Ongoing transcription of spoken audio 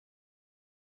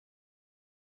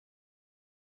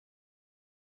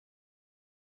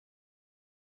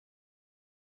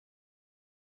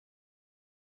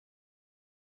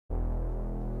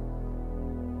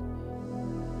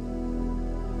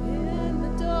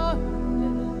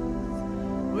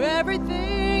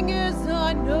everything is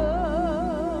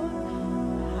unknown.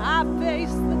 I face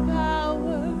the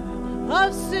power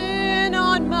of sin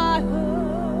on my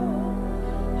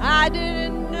own. I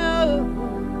didn't know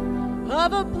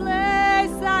of a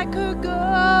place I could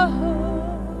go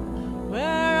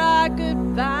where I could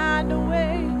find a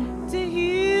way to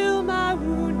heal my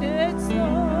wounded soul.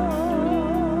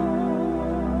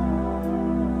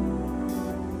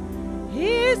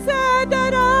 He said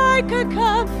that I could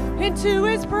come into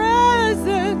His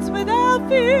presence without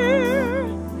fear,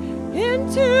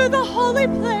 into the holy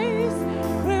place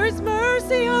where His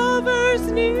mercy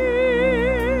hovers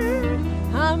near.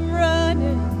 I'm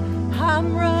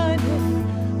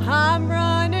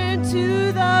running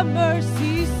to the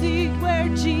mercy seat where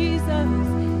Jesus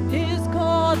is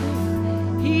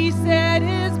calling. He said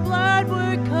His blood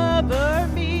would cover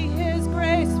me, His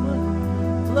grace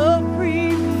would flow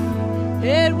freely.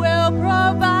 It will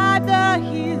provide the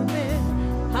healing.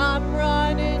 I'm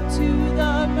running to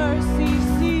the mercy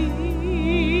seat.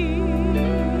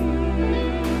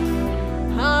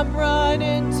 I'm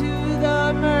running to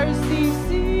the mercy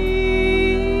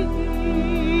seat.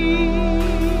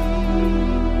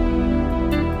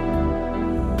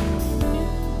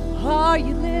 Are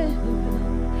you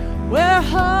living where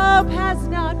hope has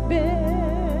not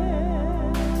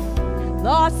been?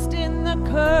 Lost in the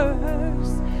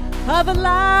curse of a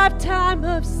lifetime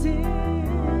of sin.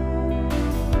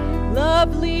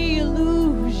 Lovely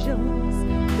illusions,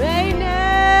 they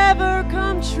never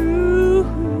come true.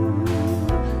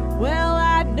 Well,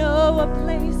 I know a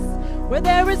place where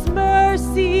there is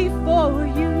mercy for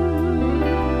you.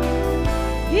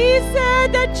 He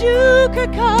said that you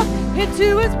could come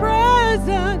into His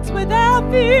presence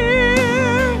without fear,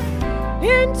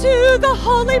 into the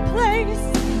holy place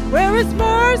where His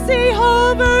mercy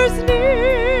hovers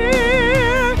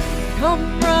near.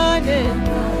 Come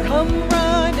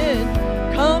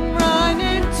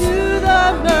running to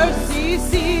the mercy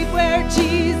seat where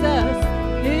Jesus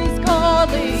is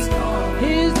calling.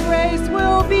 His grace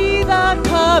will be the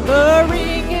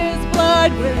covering, His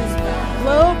blood will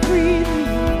flow freely.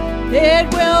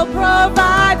 It will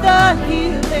provide the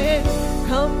healing.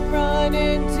 Come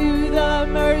running to the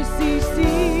mercy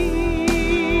seat.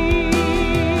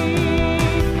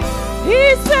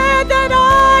 He said that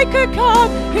I could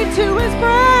come into His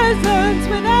presence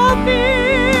without fear,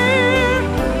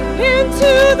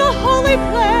 into the holy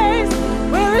place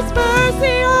where His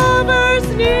mercy hovers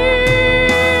near.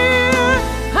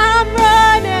 I'm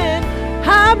running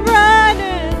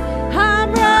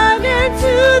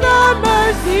to the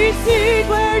mercy seat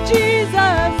where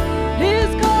Jesus is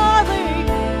calling.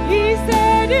 He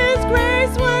said His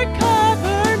grace would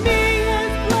cover me,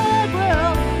 His blood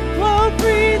will flow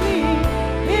freely.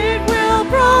 It will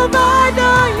provide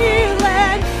the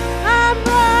healing. I'm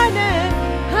running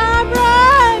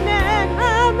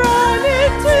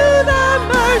to the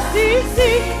mercy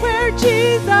seat where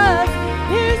Jesus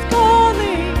is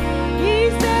calling. He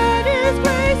said His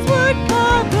grace would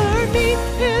cover me,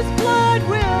 His blood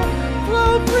will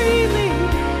flow freely.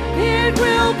 It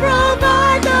will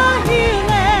provide the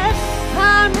healing.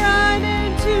 I'm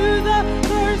running to the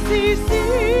mercy seat.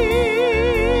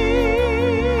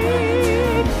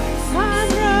 I'm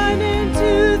running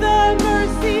to the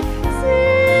mercy seat.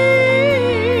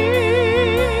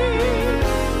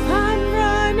 I'm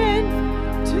running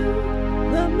to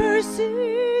the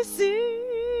mercy seat.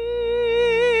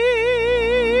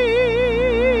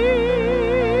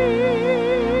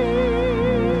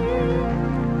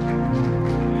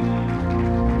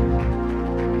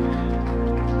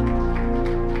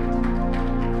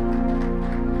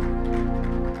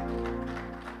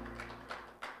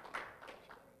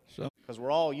 Because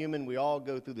we're all human, we all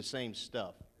go through the same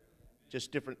stuff,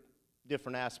 just different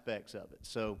aspects of it.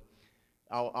 So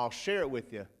I'll share it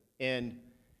with you. And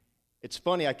it's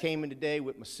funny, I came in today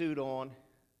with my suit on.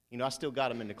 You know, I still got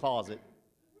them in the closet.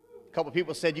 A couple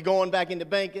people said, "You going back into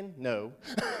banking?" No.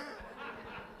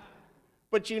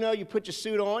 But you know, you put your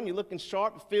suit on, you're looking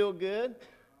sharp, you feel good.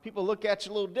 People look at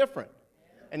you a little different.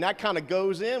 And that kind of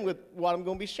goes in with what I'm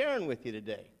going to be sharing with you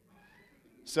today.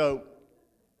 So,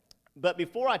 but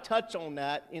before I touch on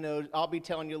that, you know, I'll be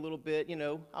telling you a little bit. You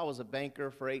know, I was a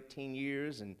banker for 18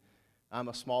 years, and I'm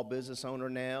a small business owner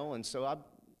now, and so I've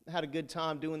had a good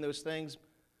time doing those things.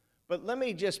 But let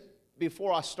me just,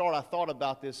 before I start, I thought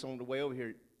about this on the way over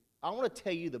here. I want to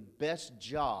tell you the best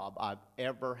job I've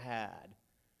ever had.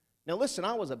 Now listen,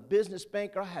 I was a business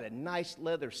banker. I had a nice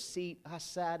leather seat I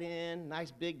sat in, nice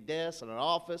big desk and an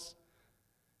office.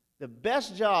 The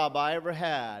best job I ever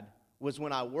had was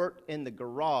when I worked in the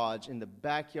garage in the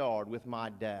backyard with my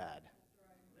dad.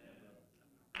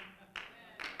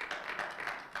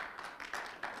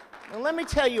 And let me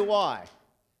tell you why.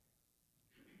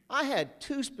 I had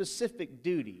two specific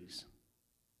duties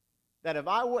that if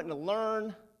I wouldn't have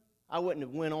learned, I wouldn't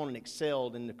have went on and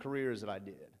excelled in the careers that I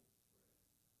did.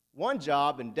 One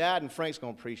job, and Dad and Frank's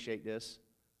going to appreciate this,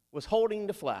 was holding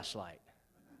the flashlight.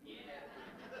 Yeah.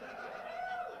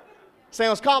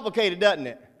 Sounds complicated, doesn't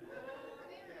it?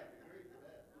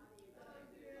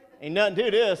 Ain't nothing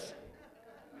to this.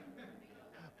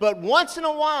 But once in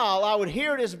a while, I would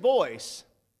hear this voice,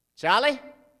 Charlie,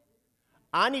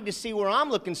 I need to see where I'm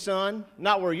looking, son,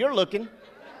 not where you're looking.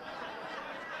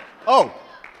 Oh.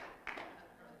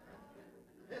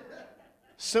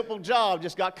 Simple job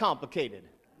just got complicated.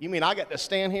 You mean I got to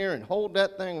stand here and hold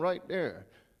that thing right there?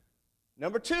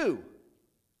 Number two,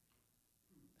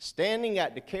 standing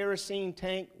at the kerosene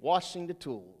tank washing the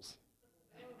tools.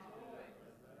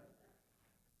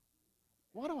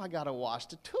 Why do I got to wash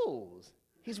the tools?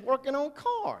 He's working on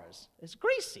cars. It's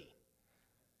greasy.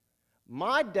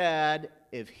 My dad,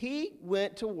 if he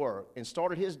went to work and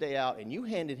started his day out and you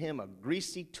handed him a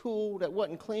greasy tool that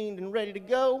wasn't cleaned and ready to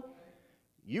go,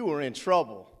 you were in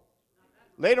trouble.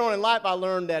 Later on in life, I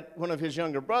learned that one of his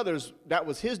younger brothers, that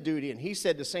was his duty, and he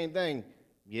said the same thing.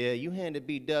 Yeah, you handed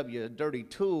BW a dirty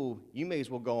tool, you may as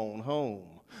well go on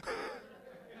home.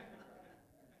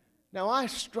 Now, I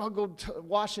struggled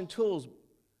washing tools,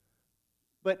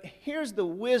 but here's the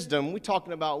wisdom. We're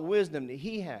talking about wisdom that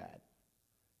he had.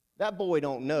 That boy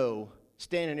don't know,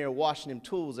 standing there washing them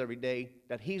tools every day,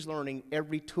 that he's learning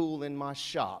every tool in my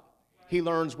shop. He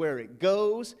learns where it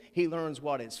goes. He learns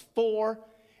what it's for.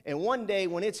 And one day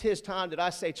when it's his time that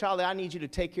I say, Charlie, I need you to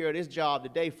take care of this job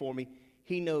today for me,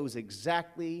 he knows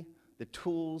exactly the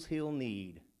tools he'll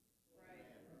need.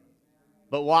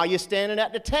 But while you're standing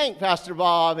at the tank, Pastor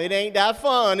Bob, it ain't that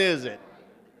fun, is it?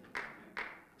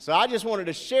 So I just wanted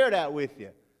to share that with you.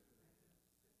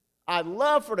 I'd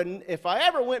love if I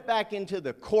ever went back into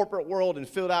the corporate world and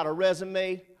filled out a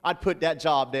resume, I'd put that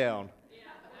job down. Yeah,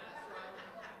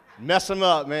 right. Mess them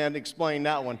up, man, to explain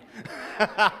that one.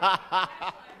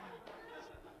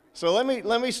 So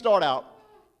let me start out.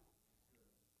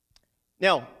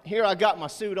 Now, here I got my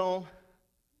suit on.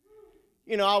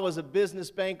 You know, I was a business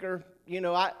banker. You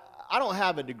know, I don't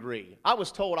have a degree. I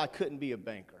was told I couldn't be a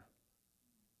banker.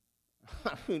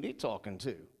 Who are they talking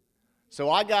to? So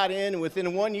I got in, and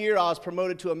within 1 year, I was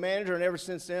promoted to a manager, and ever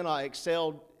since then, I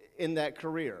excelled in that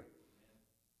career.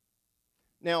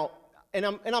 Now, and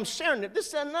I'm sharing that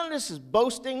none of this is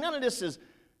boasting, none of this is,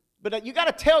 but you got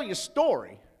to tell your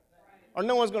story, or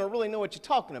no one's going to really know what you're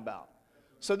talking about.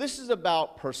 So this is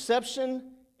about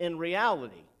perception and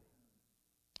reality.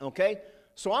 Okay?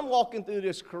 So I'm walking through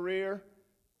this career.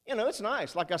 You know, it's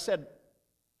nice. Like I said,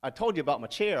 I told you about my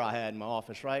chair I had in my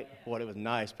office, right? Boy, it was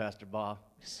nice, Pastor Bob.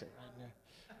 Sit right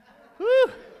there.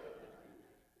 Woo!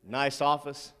 Nice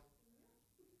office.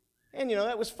 And, you know,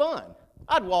 that was fun.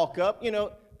 I'd walk up, you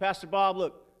know, Pastor Bob,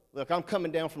 look, I'm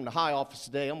coming down from the high office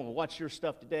today. I'm going to watch your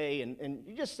stuff today, and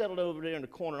you just settle over there in the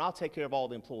corner, and I'll take care of all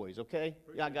the employees, okay?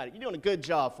 Yeah, I got it. You're doing a good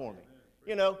job for me.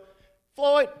 You know,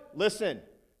 Floyd, listen,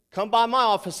 come by my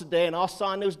office today, and I'll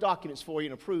sign those documents for you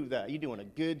and approve that. You're doing a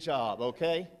good job,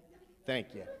 okay?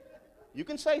 Thank you. You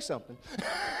can say something.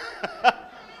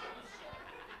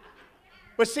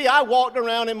 But see, I walked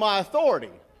around in my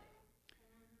authority.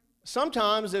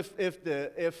 Sometimes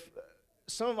if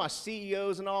some of my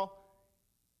CEOs and all,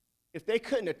 if they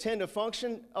couldn't attend a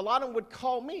function, a lot of them would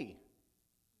call me.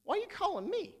 Why are you calling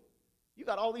me? You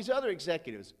got all these other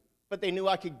executives. But they knew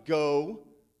I could go,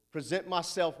 present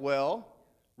myself well,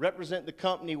 represent the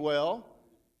company well,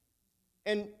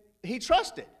 and he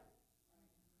trusted.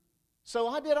 So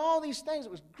I did all these things.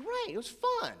 It was great. It was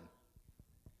fun.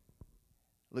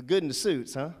 Look good in the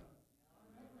suits, huh?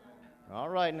 All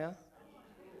right now.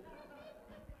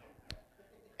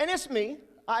 And it's me.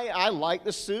 I like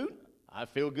the suit. I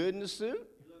feel good in the suit.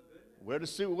 Wear the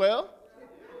suit well.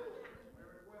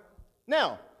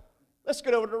 Now, let's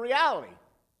get over to reality.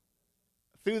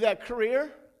 Through that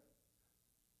career,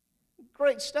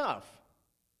 great stuff.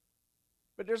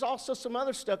 But there's also some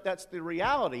other stuff that's the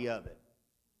reality of it.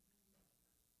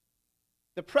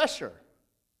 The pressure.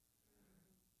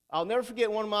 I'll never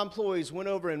forget one of my employees went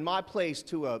over in my place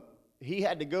he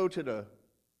had to go to the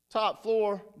top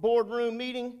floor boardroom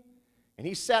meeting, and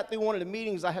he sat through one of the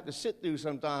meetings I have to sit through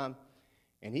sometime,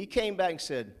 and he came back and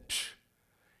said,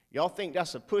 y'all think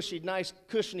that's a pushy, nice,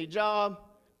 cushiony job?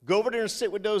 Go over there and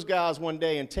sit with those guys one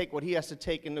day and take what he has to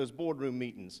take in those boardroom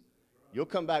meetings. You'll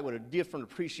come back with a different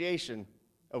appreciation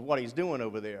of what he's doing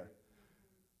over there.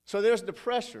 So there's the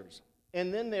pressures,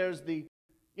 and then there's the,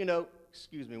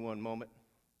 excuse me one moment.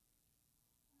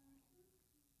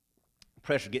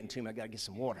 Pressure getting to me, I got to get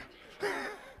some water.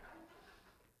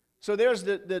 So there's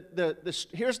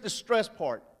here's the stress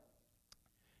part.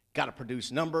 Got to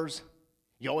produce numbers.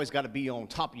 You always got to be on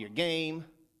top of your game.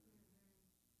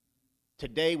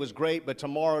 Today was great, but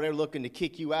tomorrow they're looking to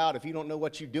kick you out if you don't know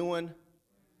what you're doing.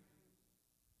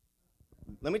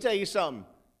 Let me tell you something.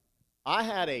 I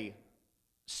had a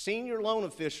senior loan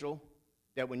official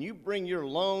that when you bring your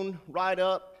loan right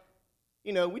up,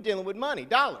 you know, we're dealing with money,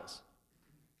 dollars.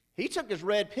 He took his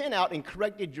red pen out and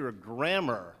corrected your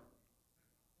grammar.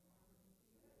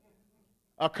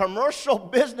 A commercial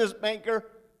business banker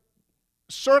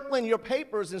circling your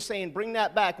papers and saying, bring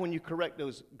that back when you correct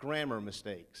those grammar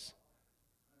mistakes.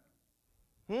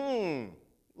 A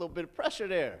little bit of pressure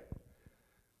there.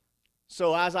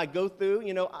 So as I go through,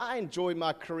 you know, I enjoy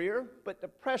my career, but the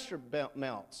pressure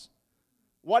mounts.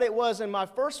 What it was in my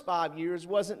first 5 years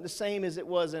wasn't the same as it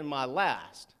was in my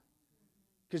last.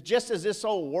 Because just as this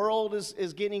whole world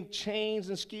is getting changed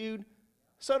and skewed,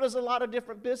 so does a lot of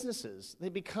different businesses. They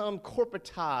become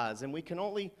corporatized, and we can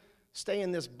only stay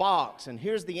in this box, and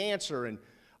here's the answer, and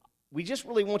we just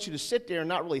really want you to sit there and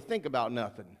not really think about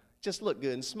nothing. Just look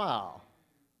good and smile.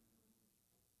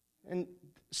 And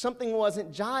something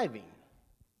wasn't jiving.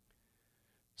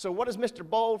 So what does Mr.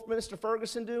 Bold, Mr.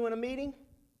 Ferguson do in a meeting?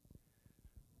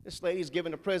 This lady's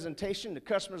giving a presentation. The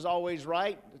customer's always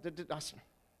right. I said,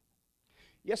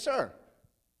 yes, sir.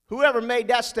 Whoever made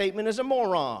that statement is a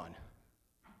moron.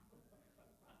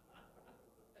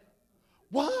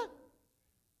 What?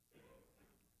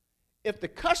 If the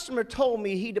customer told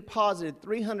me he deposited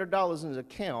 $300 in his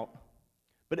account,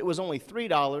 but it was only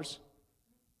 $3,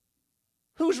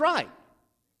 who's right?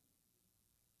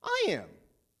 I am.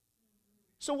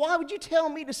 So why would you tell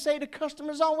me to say the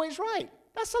customer's always right?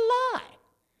 That's a lie.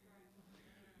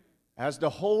 As the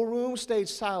whole room stayed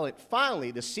silent,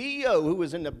 finally the CEO, who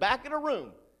was in the back of the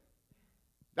room,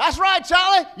 that's right,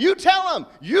 Charlie, you tell him.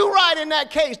 You right in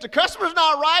that case. The customer's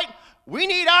not right. We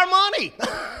need our money.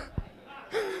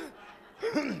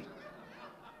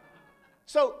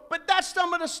 So, but that's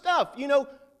some of the stuff, you know,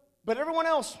 but everyone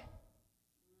else,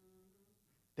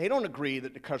 they don't agree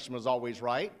that the customer's always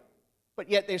right, but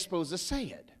yet they're supposed to say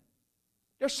it.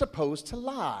 They're supposed to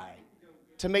lie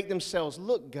to make themselves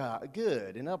look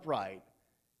good and upright,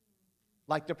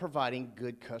 like they're providing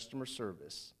good customer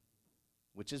service,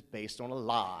 which is based on a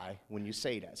lie when you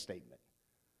say that statement.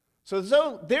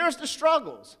 So there's the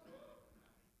struggles.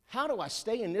 How do I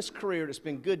stay in this career that's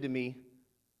been good to me,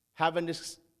 having to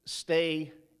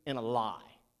stay in a lie?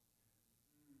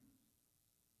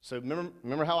 So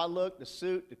remember how I look, the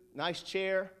suit, the nice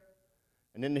chair,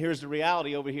 and then here's the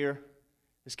reality over here.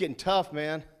 It's getting tough,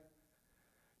 man.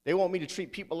 They want me to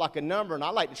treat people like a number, and I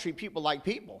like to treat people like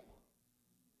people.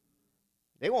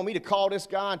 They want me to call this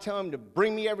guy and tell him to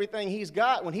bring me everything he's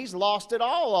got when he's lost it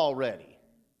all already.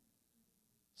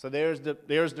 So there's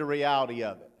the reality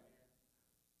of it.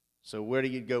 So where do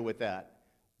you go with that?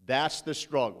 That's the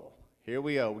struggle. Here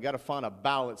we go. We got to find a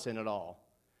balance in it all.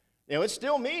 You know, it's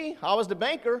still me. I was the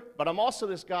banker, but I'm also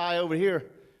this guy over here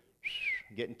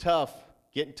getting tough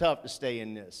to stay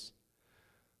in this.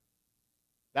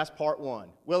 That's part one.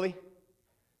 Willie,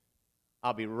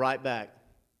 I'll be right back.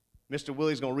 Mr.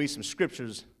 Willie's going to read some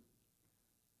scriptures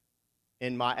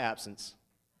in my absence.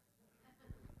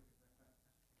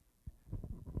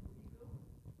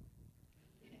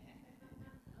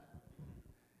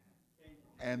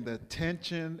 And the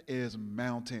tension is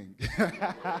mounting.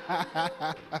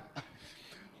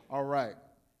 All right.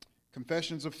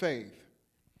 Confessions of faith.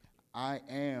 I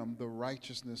am the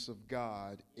righteousness of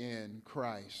God in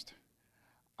Christ.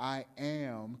 I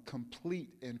am complete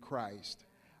in Christ.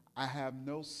 I have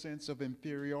no sense of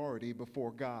inferiority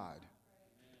before God.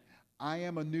 I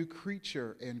am a new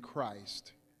creature in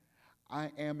Christ.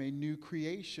 I am a new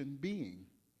creation being.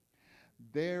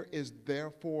 There is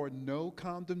therefore no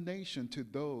condemnation to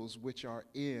those which are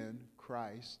in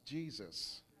Christ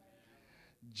Jesus.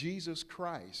 Jesus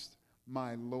Christ,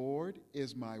 my Lord,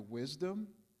 is my wisdom.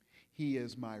 He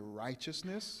is my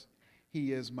righteousness.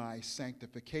 He is my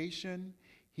sanctification.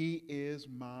 He is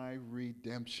my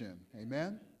redemption.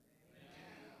 Amen?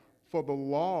 For the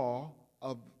law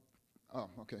of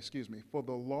For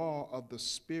the law of the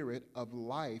Spirit of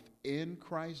life in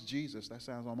Christ Jesus. That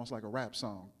sounds almost like a rap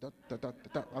song.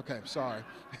 Okay, sorry.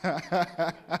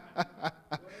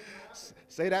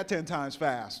 Say that 10 times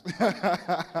fast.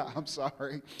 I'm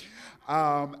sorry.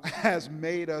 Has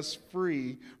made us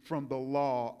free from the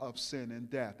law of sin and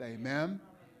death. Amen.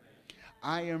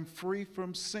 I am free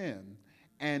from sin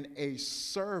and a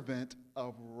servant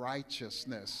of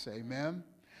righteousness. Amen.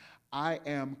 I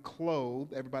am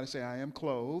clothed. Everybody say, I am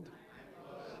clothed.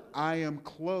 I am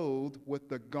clothed with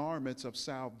the garments of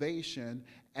salvation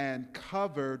and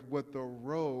covered with the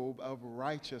robe of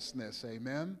righteousness.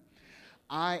 Amen.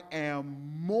 I am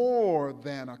more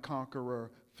than a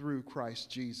conqueror through Christ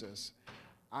Jesus.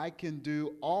 I can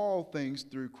do all things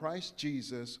through Christ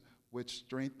Jesus, which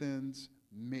strengthens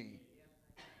me.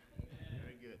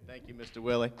 Very good. Thank you, Mr.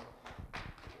 Willie.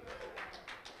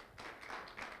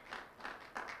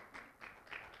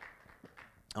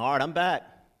 All right, I'm back.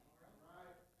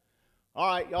 All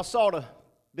right, y'all saw the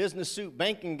business suit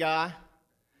banking guy.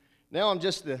 Now I'm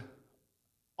just the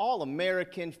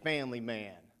all-American family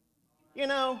man. You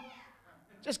know,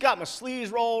 just got my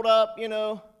sleeves rolled up, you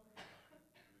know.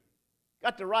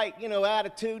 Got the right, you know,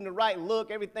 attitude and the right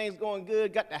look. Everything's going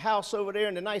good. Got the house over there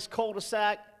in the nice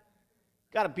cul-de-sac.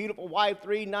 Got a beautiful wife,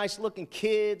 3 nice-looking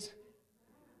kids.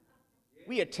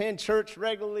 We attend church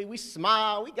regularly. We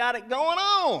smile. We got it going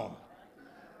on.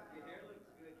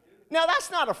 Now,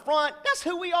 that's not a front. That's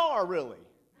who we are, really.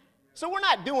 So we're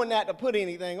not doing that to put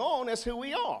anything on. That's who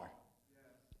we are.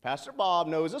 Pastor Bob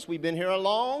knows us. We've been here a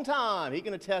long time. He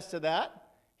can attest to that.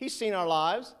 He's seen our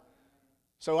lives.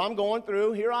 So I'm going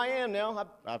through. Here I am now.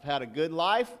 I've had a good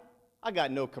life. I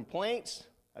got no complaints.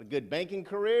 Had a good banking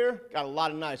career. Got a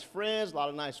lot of nice friends, a lot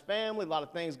of nice family, a lot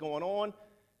of things going on.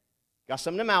 Got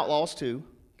some of them outlaws, too.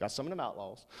 Got some of them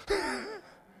outlaws.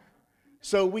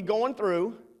 So we going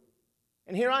through.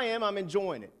 And here I am, I'm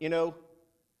enjoying it, you know,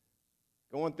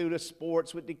 going through the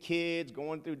sports with the kids,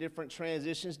 going through different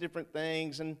transitions, different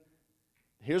things, and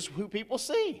here's who people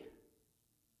see.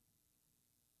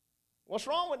 What's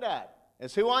wrong with that?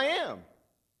 It's who I am.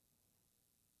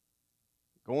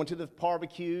 Going to the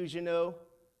barbecues, you know,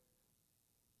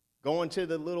 going to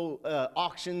the little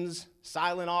auctions,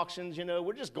 silent auctions, you know,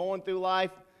 we're just going through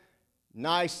life.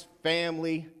 Nice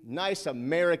family, nice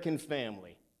American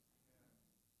family.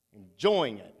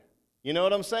 Enjoying it. You know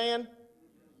what I'm saying?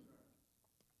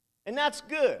 And that's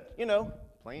good, you know,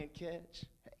 playing catch.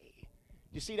 Hey,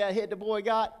 you see that hit the boy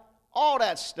got? All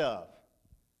that stuff.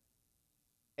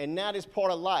 And that is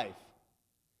part of life.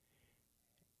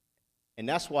 And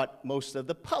that's what most of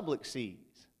the public sees.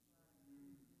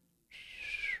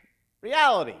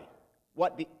 Reality,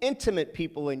 what the intimate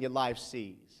people in your life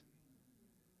sees.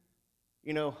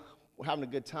 You know, we're having a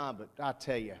good time, but I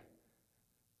tell you,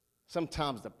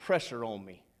 sometimes the pressure on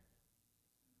me.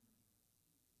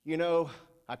 You know,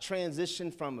 I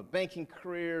transitioned from a banking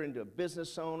career into a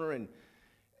business owner, and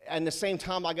at the same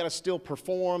time, I got to still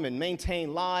perform and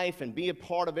maintain life and be a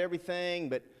part of everything.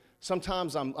 But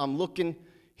sometimes I'm looking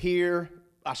here.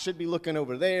 I should be looking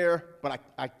over there, but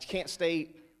I can't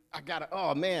stay. I got to,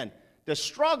 oh, man, the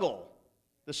struggle.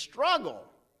 The struggle.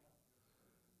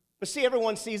 But see,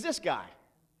 everyone sees this guy.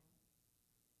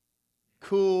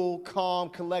 Cool, calm,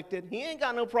 collected. He ain't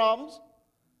got no problems.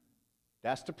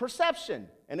 That's the perception.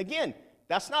 And again,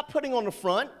 that's not putting on the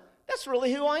front. That's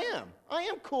really who I am. I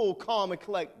am cool, calm, and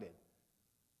collected.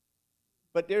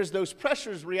 But there's those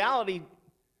pressures, reality,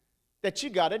 that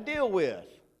you got to deal with,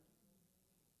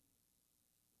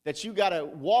 that you got to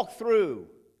walk through.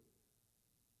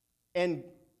 And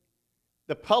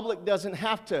the public doesn't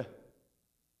have to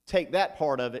take that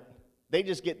part of it. They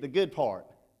just get the good part.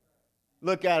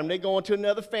 Look at them. They going to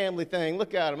another family thing.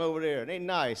 Look at them over there. They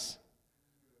nice.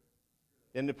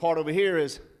 Then the part over here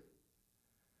is,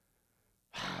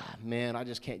 man, I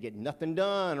just can't get nothing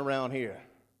done around here.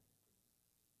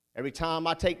 Every time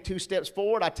I take 2 steps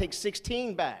forward, I take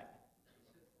 16 back.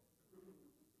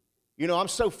 You know, I'm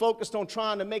so focused on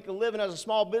trying to make a living as a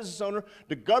small business owner.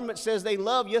 The government says they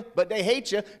love you, but they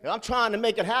hate you. And I'm trying to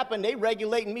make it happen. They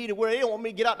regulating me to where they don't want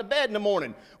me to get out of bed in the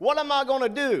morning. What am I going to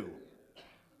do?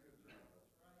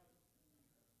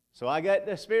 So I got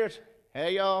the spirit.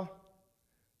 Hey, y'all.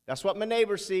 That's what my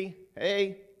neighbors see.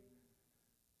 Hey.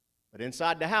 But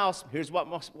inside the house, here's what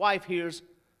my wife hears.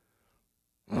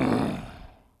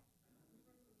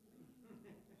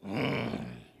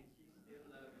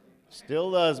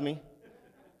 Still loves me.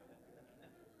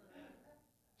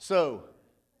 So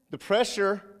the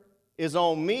pressure is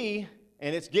on me,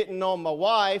 and it's getting on my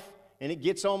wife, and it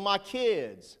gets on my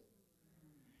kids.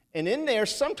 And in there,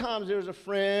 sometimes there's a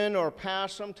friend or a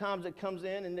past, sometimes it comes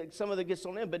in, and some of it gets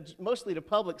on them, but mostly the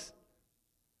public's.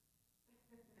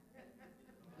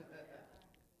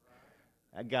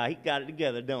 That guy, he got it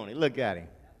together, don't he? Look at him.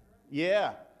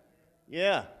 Yeah,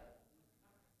 yeah.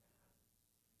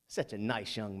 Such a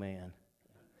nice young man.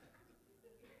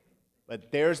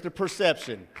 But there's the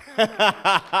perception. And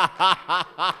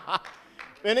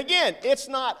again, it's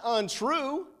not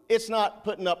untrue. It's not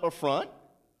putting up a front.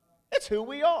 It's who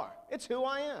we are. It's who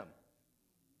I am.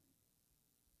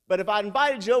 But if I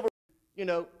invited you over, you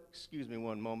know, excuse me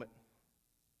one moment.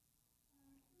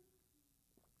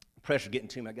 pressure getting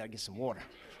to me. I got to get some water.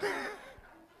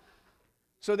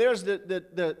 So there's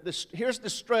here's the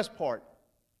stress part.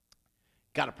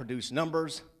 Got to produce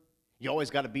numbers. You always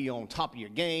got to be on top of your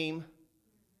game.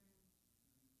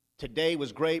 Today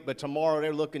was great, but tomorrow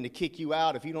they're looking to kick you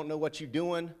out if you don't know what you're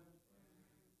doing.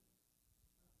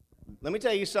 Let me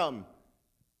tell you something.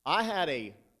 I had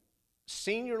a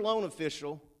senior loan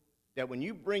official that when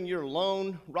you bring your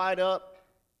loan right up,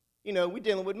 you know, we're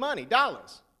dealing with money,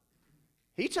 dollars.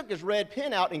 He took his red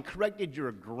pen out and corrected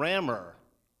your grammar.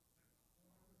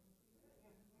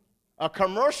 A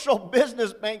commercial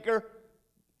business banker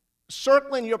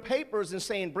circling your papers and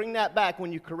saying, bring that back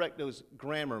when you correct those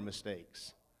grammar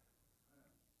mistakes.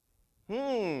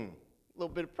 A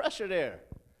little bit of pressure there.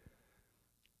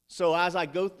 So as I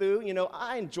go through, you know,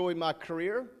 I enjoy my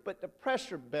career, but the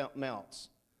pressure mounts.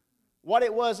 What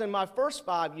it was in my first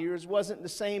 5 years wasn't the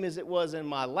same as it was in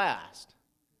my last.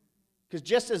 Because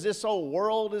just as this whole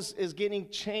world is getting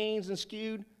changed and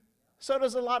skewed, so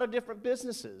does a lot of different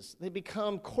businesses. They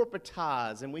become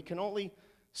corporatized, and we can only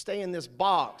stay in this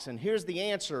box, and here's the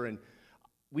answer, and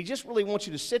we just really want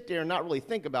you to sit there and not really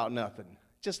think about nothing.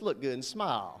 Just look good and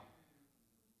smile.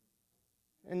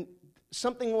 And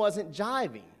something wasn't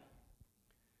jiving.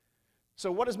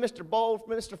 So what does Mr. Bold,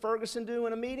 Mr. Ferguson do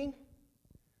in a meeting?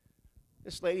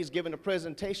 This lady's giving a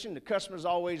presentation. The customer's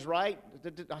always right.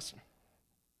 I said,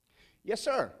 yes,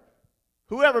 sir.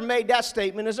 Whoever made that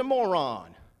statement is a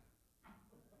moron.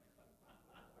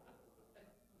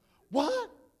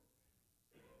 What?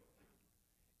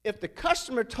 If the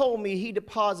customer told me he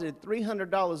deposited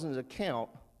 $300 in his account,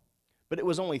 but it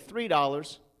was only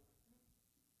 $3,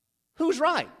 who's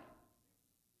right?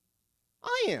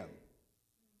 I am.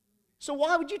 So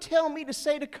why would you tell me to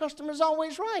say the customer's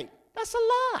always right? That's a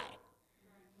lie.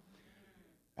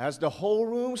 As the whole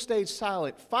room stayed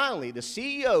silent, finally the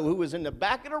CEO, who was in the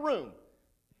back of the room,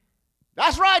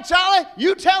 that's right, Charlie,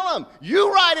 you tell him.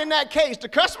 You right in that case. The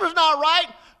customer's not right.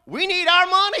 We need our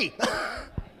money.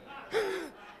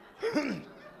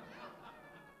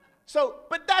 So,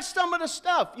 but that's some of the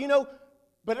stuff, you know,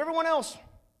 but everyone else,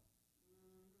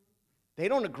 they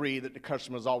don't agree that the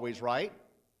customer's always right,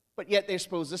 but yet they're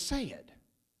supposed to say it.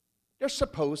 They're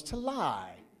supposed to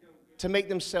lie to make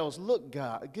themselves look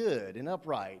good and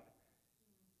upright,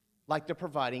 like they're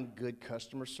providing good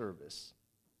customer service,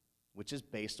 which is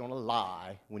based on a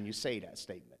lie when you say that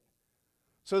statement.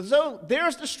 So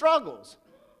there's the struggles.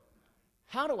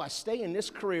 How do I stay in this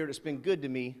career that's been good to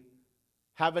me,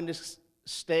 having to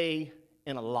stay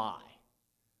in a lie?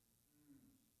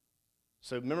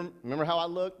 So remember how I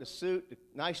look, the suit, the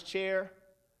nice chair,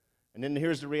 and then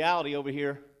here's the reality over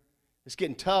here. It's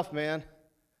getting tough, man.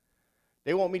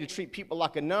 They want me to treat people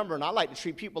like a number, and I like to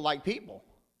treat people like people.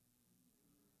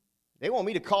 They want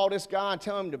me to call this guy and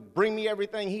tell him to bring me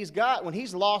everything he's got when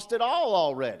he's lost it all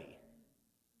already.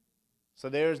 So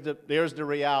there's the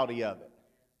reality of it.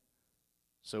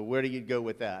 So where do you go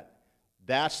with that?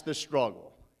 That's the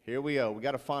struggle. Here we go. We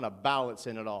got to find a balance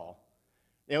in it all.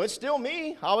 You know, it's still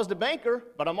me. I was the banker,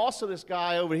 but I'm also this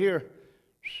guy over here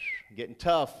getting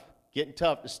tough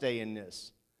to stay in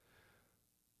this.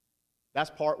 That's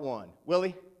part one.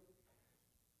 Willie,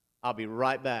 I'll be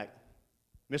right back.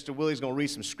 Mr. Willie's going to read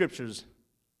some scriptures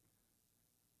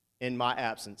in my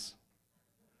absence.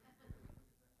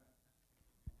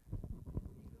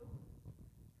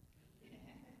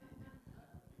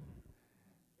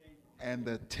 And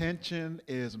the tension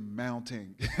is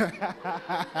mounting.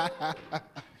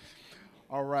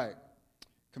 All right.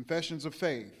 Confessions of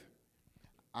faith.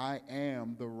 I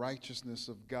am the righteousness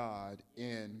of God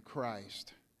in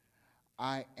Christ.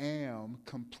 I am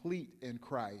complete in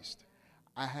Christ.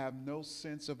 I have no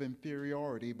sense of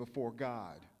inferiority before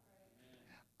God.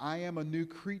 I am a new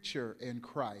creature in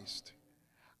Christ.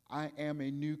 I am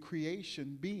a new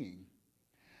creation being.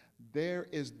 There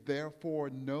is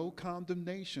therefore no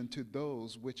condemnation to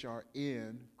those which are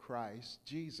in Christ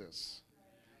Jesus.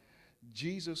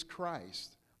 Jesus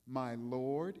Christ, my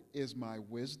Lord, is my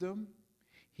wisdom.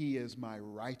 He is my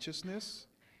righteousness.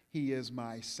 He is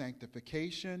my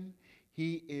sanctification.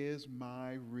 He is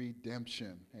my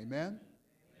redemption. Amen?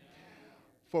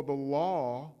 For the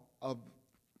law of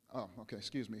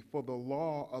For the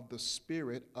law of the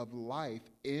Spirit of life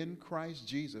in Christ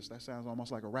Jesus. That sounds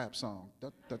almost like a rap song.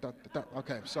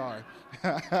 Okay, sorry.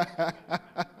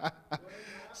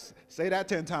 Say that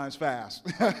 10 times fast.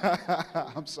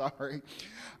 I'm sorry.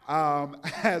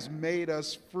 Has made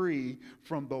us free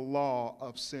from the law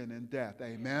of sin and death.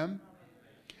 Amen.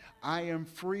 I am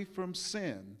free from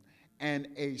sin and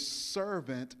a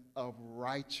servant of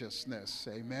righteousness.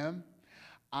 Amen.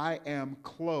 I am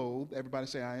clothed. Everybody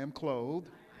say, I am clothed.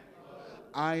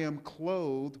 I am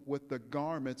clothed with the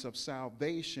garments of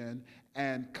salvation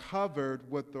and covered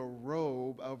with the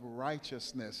robe of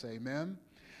righteousness. Amen.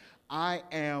 I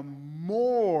am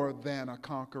more than a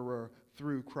conqueror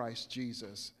through Christ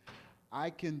Jesus. I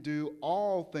can do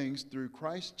all things through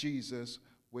Christ Jesus,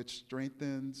 which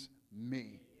strengthens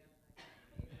me.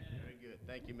 Very good.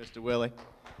 Thank you, Mr. Willie.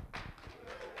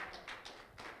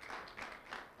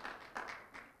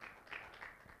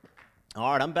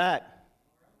 All right, I'm back.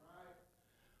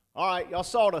 All right, y'all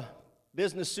saw the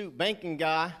business suit banking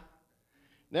guy.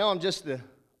 Now I'm just the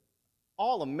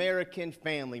all-American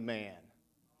family man.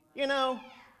 You know,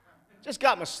 just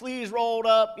got my sleeves rolled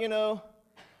up, you know.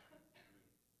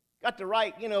 Got the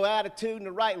right, you know, attitude and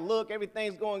the right look.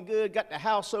 Everything's going good. Got the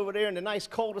house over there in the nice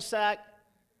cul-de-sac.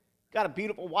 Got a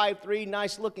beautiful wife, 3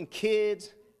 nice-looking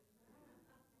kids.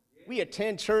 We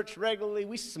attend church regularly.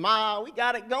 We smile. We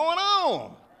got it going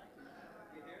on.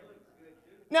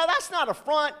 Now, that's not a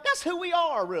front. That's who we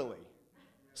are, really.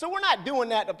 So we're not doing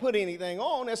that to put anything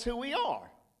on. That's who we are.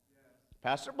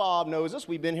 Pastor Bob knows us.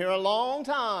 We've been here a long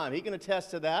time. He can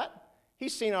attest to that.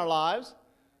 He's seen our lives.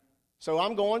 So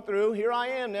I'm going through. Here I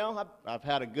am now. I've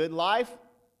had a good life.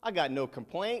 I got no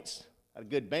complaints. Had a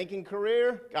good banking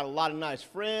career. Got a lot of nice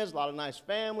friends, a lot of nice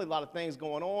family, a lot of things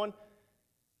going on.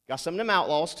 Got some of them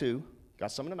outlaws, too.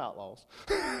 Got some of them outlaws.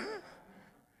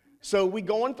 So we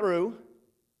going through.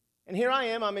 And here I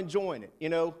am, I'm enjoying it, you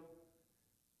know,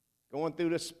 going through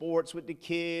the sports with the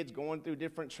kids, going through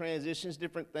different transitions,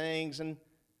 different things, and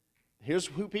here's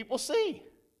who people see.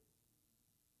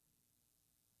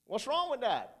 What's wrong with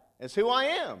that? It's who I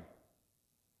am.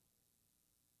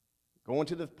 Going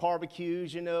to the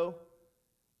barbecues, you know,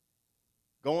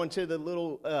 going to the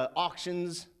little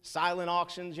auctions, silent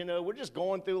auctions, you know, we're just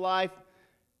going through life.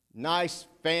 Nice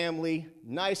family,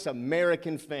 nice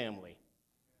American family.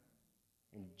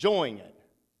 Enjoying it.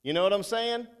 You know what I'm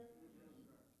saying?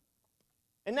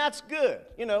 And that's good,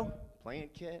 you know, playing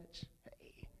catch.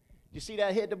 Hey, you see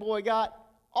that hit the boy got?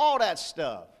 All that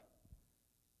stuff.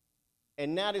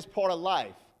 And that is part of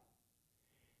life.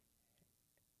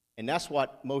 And that's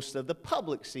what most of the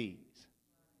public sees.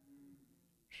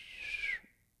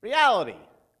 Reality,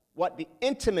 what the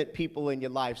intimate people in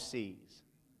your life sees.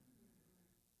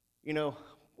 You know,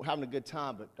 we're having a good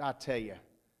time, but I tell you,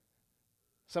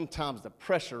 sometimes the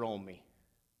pressure on me.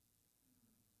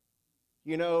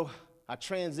 You know, I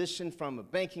transitioned from a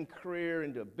banking career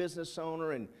into a business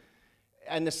owner, and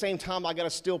at the same time, I got to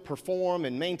still perform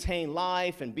and maintain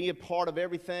life and be a part of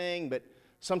everything. But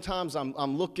sometimes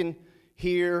I'm looking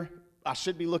here. I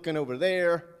should be looking over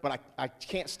there, but I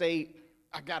can't stay.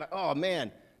 I got to, oh,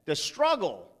 man, the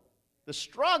struggle. The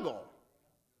struggle.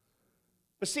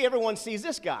 But see, everyone sees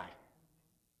this guy.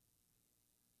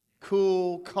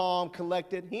 Cool, calm,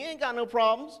 collected. He ain't got no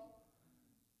problems.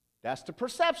 That's the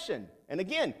perception. And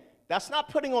again, that's not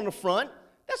putting on the front.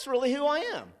 That's really who I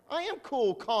am. I am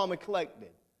cool, calm, and collected.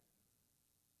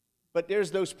 But there's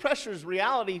those pressures,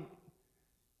 reality,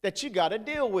 that you got to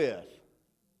deal with.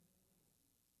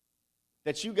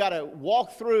 That you got to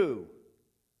walk through.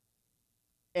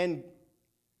 And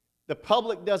the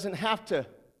public doesn't have to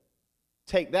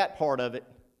take that part of it.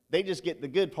 They just get the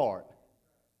good part.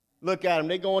 Look at them.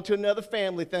 They going to another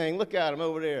family thing. Look at them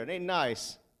over there. They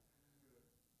nice.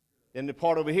 Then the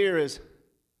part over here is,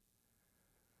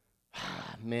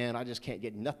 man, I just can't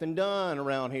get nothing done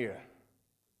around here.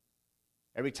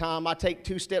 Every time I take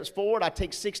 2 steps forward, I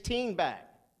take 16 back.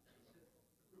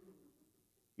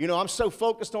 You know, I'm so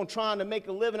focused on trying to make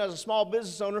a living as a small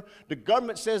business owner. The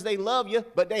government says they love you,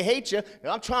 but they hate you.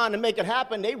 And I'm trying to make it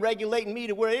happen. They regulating me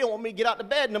to where they don't want me to get out of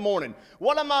bed in the morning.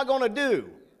 What am I going to do?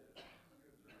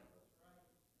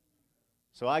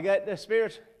 So I got the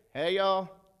spirit. Hey, y'all.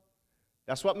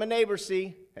 That's what my neighbors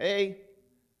see. Hey.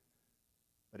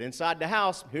 But inside the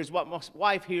house, here's what my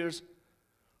wife hears.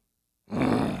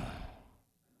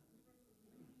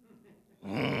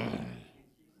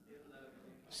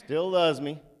 Still loves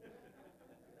me.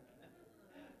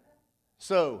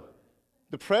 So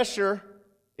the pressure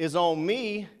is on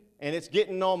me, and it's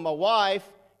getting on my wife,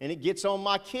 and it gets on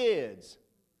my kids.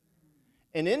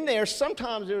 And in there,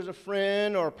 sometimes there's a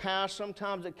friend or a pastor,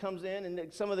 sometimes it comes in,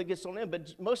 and some of it gets on them,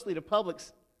 but mostly the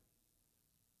public's.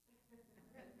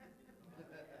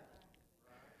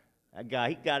 That guy,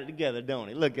 he got it together, don't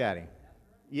he? Look at him.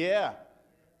 Yeah,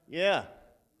 yeah.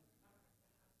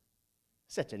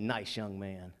 Such a nice young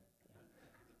man.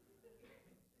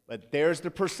 But there's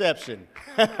the perception.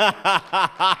 And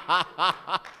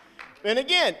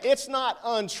again, it's not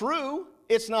untrue.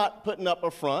 It's not putting up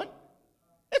a front.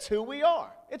 It's who we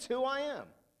are. It's who I am.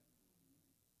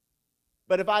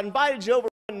 But if I invited you over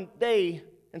one day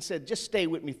and said, just stay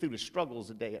with me through the struggles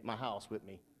today at my house with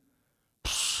me.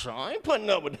 I ain't putting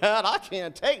up with that. I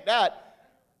can't take that.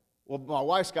 Well, my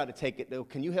wife's got to take it, though.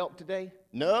 Can you help today?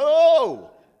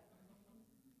 No.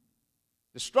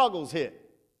 The struggles hit.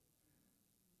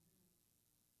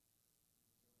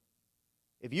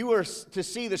 If you were to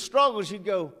see the struggles, you'd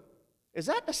go, is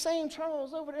that the same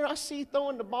Charles over there I see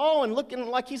throwing the ball and looking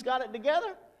like he's got it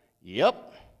together?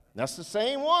 Yep, that's the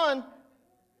same one.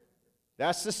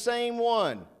 That's the same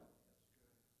one.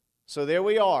 So there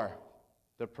we are.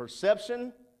 The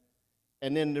perception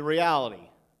and then the reality.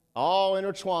 All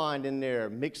intertwined in there,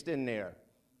 mixed in there.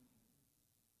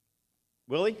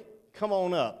 Willie, come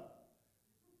on up.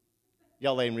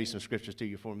 Y'all let him read some scriptures to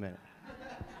you for a minute.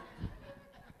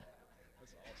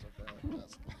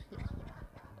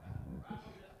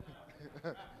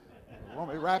 Want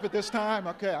me to wrap it this time?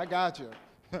 Okay, I got you.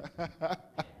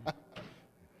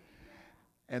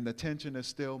 And the tension is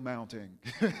still mounting.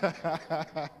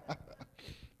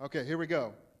 Okay, here we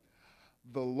go.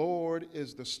 The Lord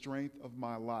is the strength of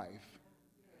my life.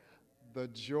 The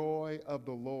joy of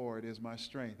the Lord is my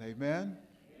strength. Amen?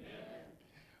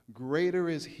 Greater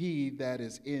is he that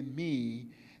is in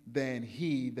me than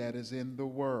he that is in the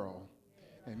world.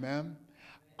 Amen?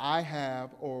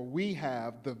 We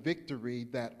have the victory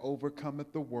that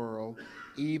overcometh the world,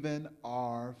 even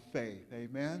our faith.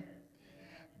 Amen?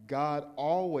 God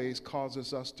always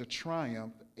causes us to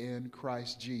triumph in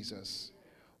Christ Jesus.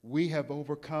 We have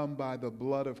overcome by the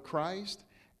blood of Christ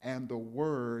and the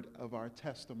word of our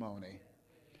testimony.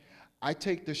 I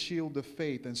take the shield of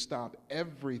faith and stop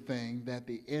everything that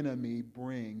the enemy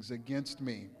brings against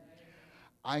me.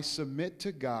 I submit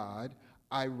to God.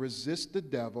 I resist the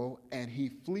devil, and he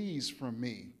flees from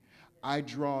me. I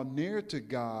draw near to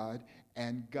God,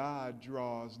 and God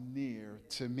draws near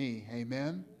to me.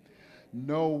 Amen?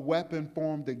 No weapon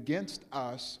formed against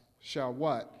us shall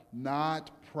what?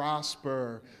 Not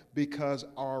prosper, because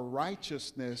our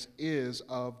righteousness is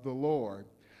of the Lord.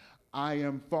 I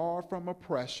am far from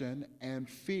oppression, and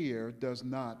fear does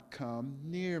not come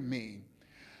near me.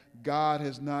 God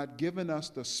has not given us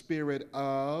the spirit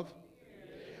of,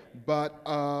 but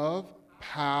of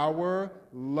power,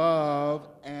 love,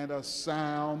 and a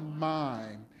sound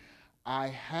mind. I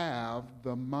have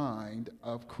the mind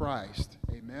of Christ.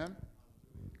 Amen?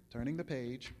 Turning the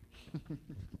page.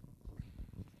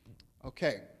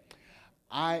 Okay.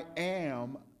 I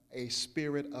am a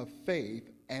spirit of faith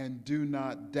and do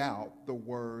not doubt the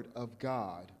word of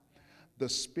God. The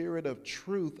spirit of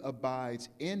truth abides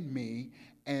in me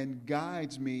and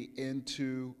guides me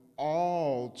into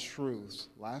all truths.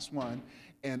 Last one.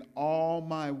 In all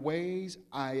my ways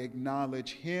I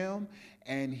acknowledge him,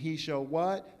 and he shall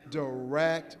what?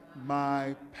 Direct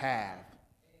my path.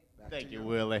 Thank you,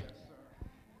 Willie.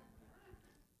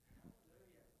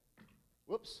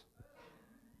 Whoops.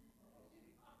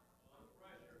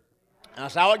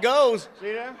 That's how it goes.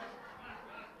 See there?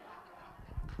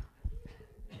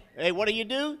 Hey, what do?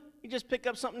 You just pick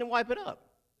up something and wipe it up.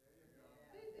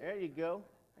 There you go.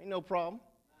 Ain't no problem.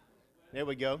 There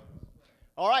we go.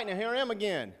 All right, now here I am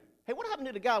again. Hey, what happened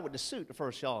to the guy with the suit the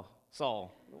first y'all saw?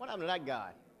 What happened to that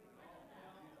guy?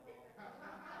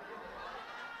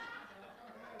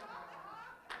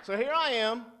 So here I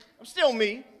am. I'm still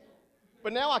me.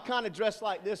 But now I kind of dress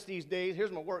like this these days.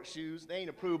 Here's my work shoes. They ain't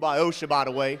approved by OSHA, by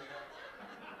the way.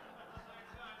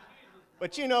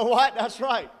 But you know what? That's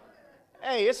right.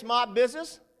 Hey, it's my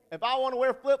business. If I want to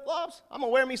wear flip-flops, I'm going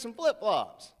to wear me some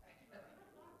flip-flops.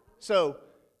 So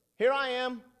here I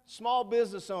am, small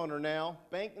business owner now.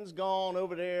 Banking's gone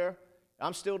over there.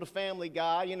 I'm still the family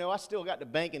guy. You know, I still got the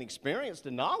banking experience,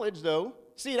 the knowledge, though.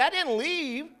 See, that didn't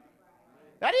leave.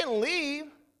 That didn't leave.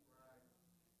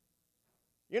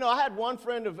 You know, I had one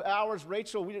friend of ours,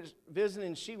 Rachel, we were visiting,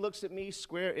 and she looks at me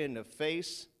square in the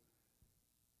face,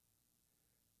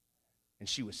 and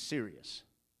she was serious.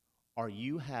 Are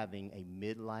you having a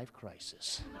midlife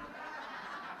crisis?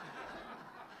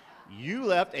 You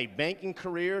left a banking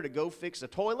career to go fix a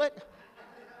toilet?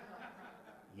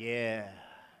 Yeah.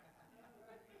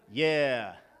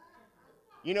 Yeah.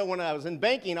 You know, when I was in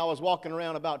banking, I was walking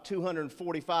around about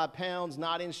 245 pounds,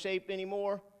 not in shape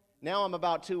anymore. Now I'm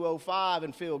about 205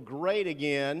 and feel great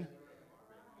again.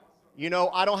 You know,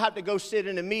 I don't have to go sit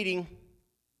in a meeting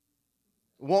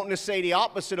wanting to say the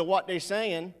opposite of what they're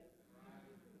saying.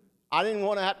 I didn't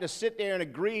want to have to sit there and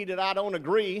agree that I don't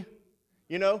agree,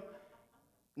 you know.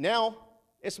 Now,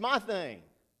 it's my thing.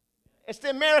 It's the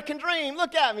American dream.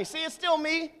 Look at me. See, it's still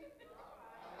me.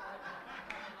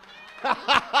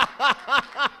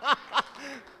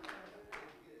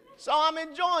 So I'm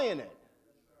enjoying it.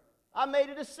 I made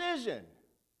a decision.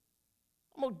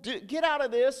 I'm I'm going to get out of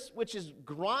this, which is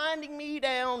grinding me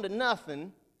down to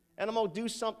nothing, and I'm going to do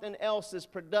something else that's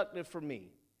productive for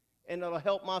me, and it'll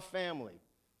help my family.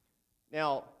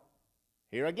 Now,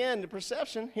 here again, the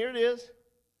perception, here it is.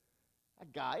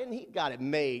 That guy, and he got it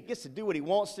made, gets to do what he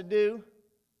wants to do.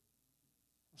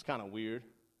 It's kind of weird.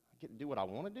 I get to do what I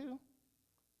want to do?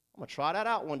 I'm going to try that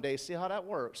out one day, see how that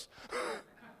works.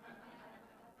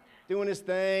 Doing his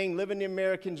thing, living the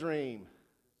American dream.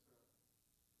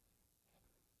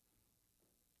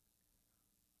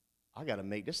 I got to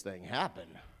make this thing happen.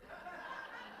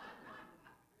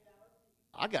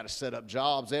 I got to set up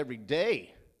jobs every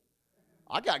day.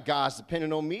 I got guys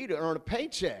depending on me to earn a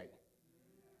paycheck.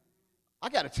 I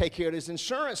got to take care of this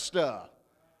insurance stuff.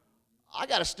 I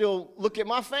got to still look at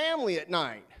my family at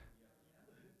night.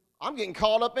 I'm getting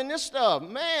caught up in this stuff.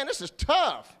 Man, this is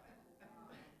tough.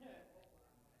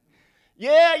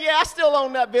 Yeah, I still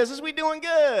own that business. We doing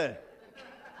good.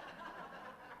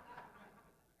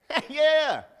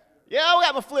 Yeah, I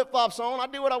got my flip-flops on. I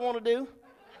do what I want to do.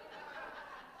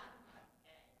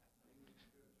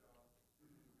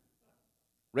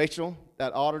 Rachel,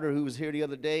 that auditor who was here the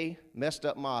other day, messed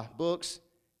up my books,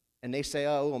 and they say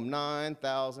I owe them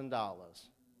 $9,000.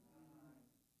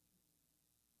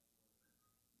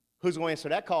 Who's going to answer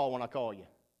that call when I call you?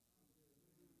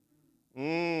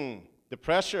 The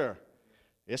pressure.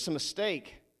 It's a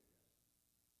mistake.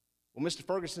 Well, Mr.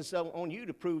 Ferguson said on you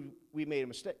to prove we made a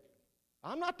mistake.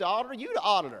 I'm not the auditor, you the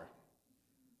auditor.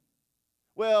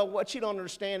 Well, what you don't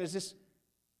understand is this.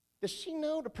 Does she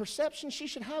know the perception she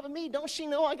should have of me? Don't she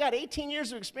know I got 18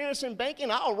 years of experience in banking?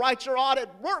 I'll write your audit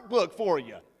workbook for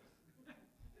you.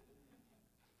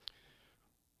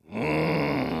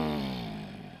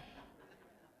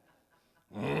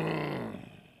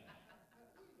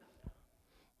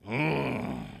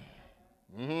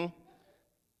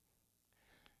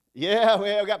 Yeah,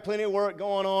 we got plenty of work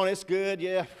going on. It's good,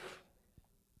 yeah.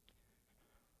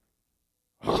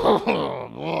 Oh,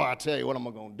 boy, I tell you what I'm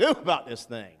going to do about this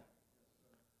thing.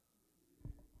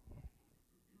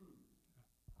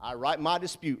 I write my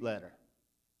dispute letter.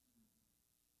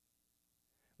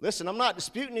 Listen, I'm not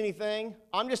disputing anything.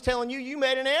 I'm just telling you, you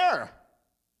made an error.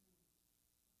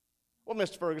 Well,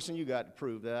 Mr. Ferguson, you got to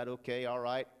prove that. Okay, all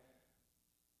right.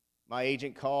 My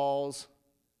agent calls.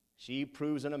 She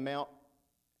proves an amount.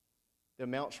 The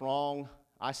amount's wrong.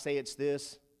 I say it's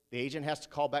this. The agent has to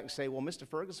call back and say, well, Mr.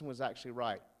 Ferguson was actually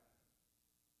right.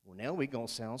 Well, now we're going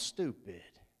to sound stupid.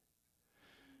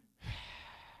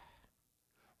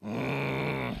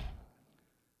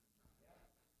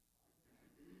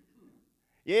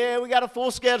 Yeah, we got a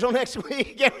full schedule next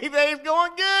week. Everything's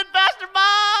going good, Pastor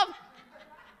Bob.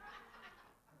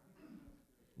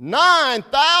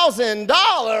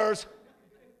 $9,000.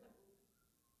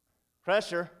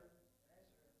 Pressure.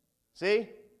 See?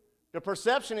 The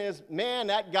perception is, man,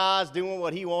 that guy's doing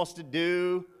what he wants to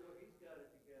do.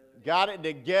 Got it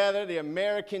together, the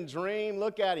American dream.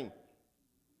 Look at him.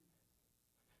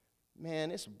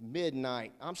 Man, it's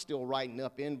midnight. I'm still writing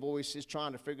up invoices,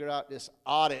 trying to figure out this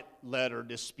audit letter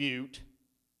dispute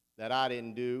that I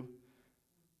didn't do.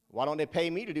 Why don't they pay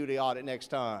me to do the audit next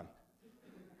time?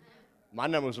 My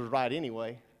numbers was right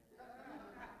anyway.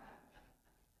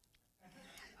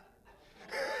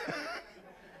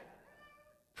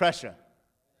 Pressure.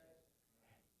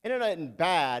 And it isn't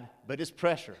bad, but it's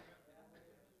pressure.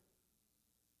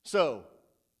 So,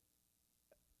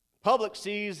 public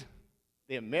sees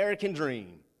the American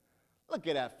dream. Look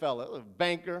at that fella, a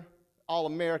banker,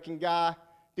 all-American guy,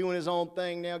 doing his own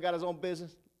thing now, got his own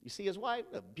business. You see his wife?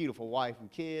 A beautiful wife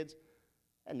and kids.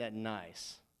 Isn't that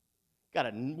nice? Got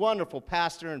a wonderful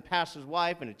pastor and pastor's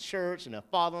wife and a church and a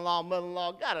father-in-law,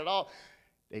 mother-in-law, got it all.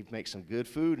 They make some good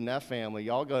food in that family.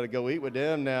 Y'all got to go eat with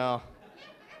them now.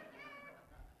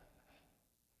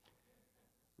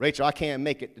 Rachel, I can't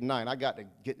make it tonight. I got to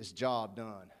get this job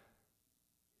done.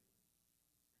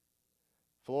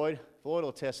 Floyd will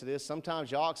attest to this.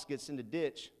 Sometimes your ox gets in the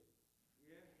ditch,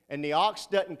 and the ox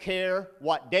doesn't care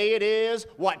what day it is,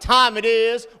 what time it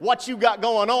is, what you got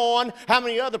going on, how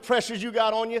many other pressures you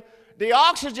got on you. The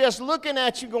ox is just looking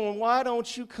at you going, why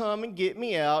don't you come and get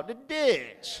me out the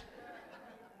ditch?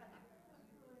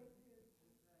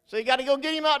 So you got to go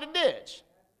get him out the ditch.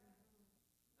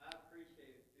 I appreciate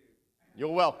it too.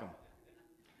 You're welcome.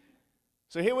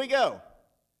 So here we go.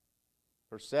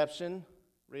 Perception,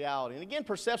 reality. And again,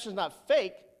 perception is not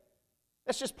fake.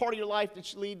 That's just part of your life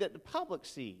that you lead that the public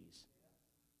sees.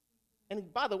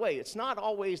 And by the way, it's not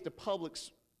always the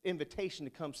public's invitation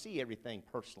to come see everything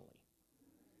personally.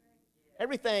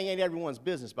 Everything ain't everyone's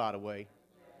business, by the way.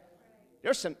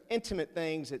 There's some intimate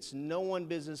things that's no one's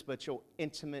business but your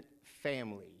intimate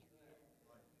family.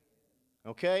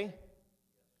 Okay?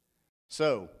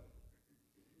 So,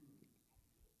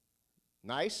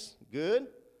 nice, good, a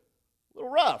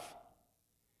little rough.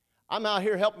 I'm out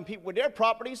here helping people with their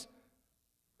properties.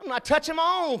 I'm not touching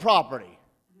my own property.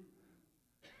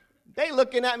 They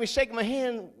looking at me, shaking my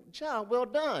hand, job well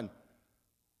done.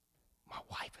 My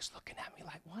wife is looking at me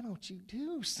like, why don't you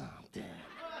do something?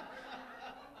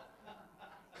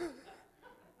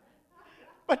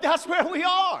 But that's where we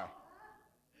are.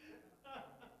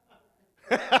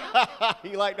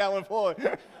 You like that one, Floyd?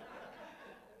 I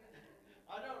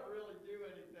don't really do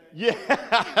anything.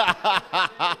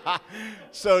 Yeah.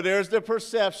 So there's the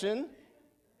perception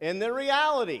and the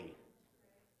reality.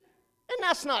 And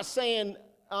that's not saying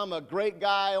I'm a great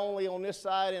guy only on this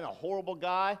side and a horrible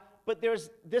guy, but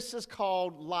this is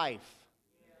called life.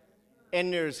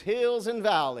 And there's hills and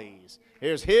valleys.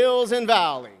 There's hills and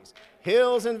valleys.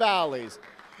 Hills and valleys.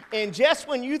 And just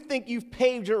when you think you've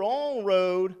paved your own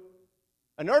road,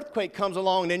 an earthquake comes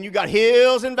along, and then you got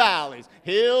hills and valleys,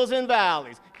 hills and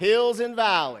valleys, hills and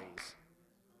valleys.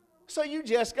 So you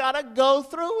just got to go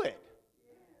through it.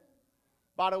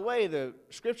 By the way, the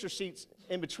scripture sheets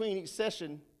in between each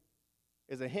session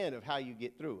is a hint of how you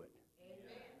get through it.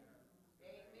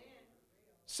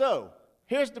 So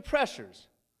here's the pressures,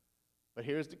 but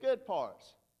here's the good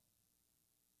parts.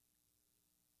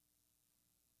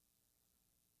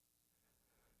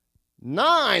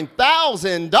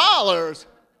 $9,000.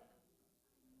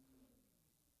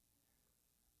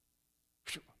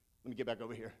 Let me get back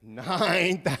over here.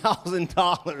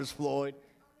 $9,000, Floyd.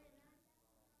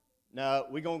 No,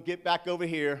 we're going to get back over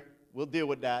here. We'll deal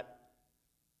with that.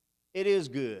 It is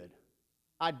good.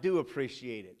 I do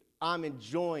appreciate it. I'm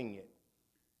enjoying it.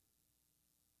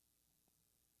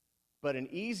 But an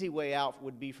easy way out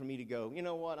would be for me to go, you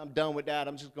know what, I'm done with that.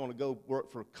 I'm just going to go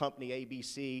work for company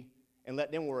ABC and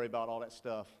let them worry about all that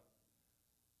stuff.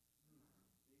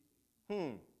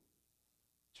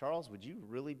 Charles, would you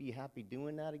really be happy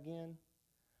doing that again?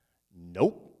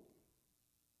 Nope.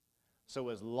 So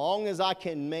as long as I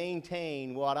can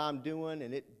maintain what I'm doing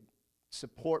and it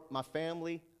support my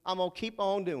family, I'm going to keep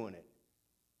on doing it.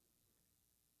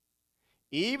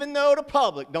 Even though the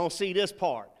public don't see this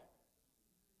part.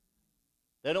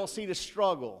 They don't see the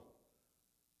struggle.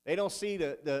 They don't see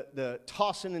the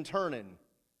tossing and turning.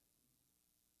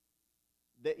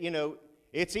 That, you know,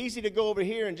 it's easy to go over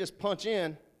here and just punch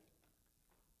in.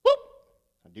 Boop.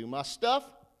 I do my stuff.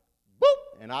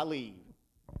 Boop. And I leave.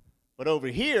 But over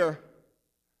here,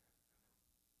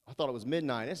 I thought it was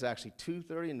midnight. It's actually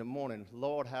 2:30 in the morning.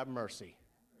 Lord have mercy.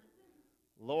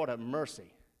 Lord have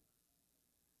mercy.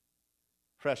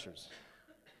 Pressures.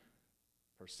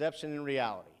 Perception and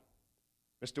reality.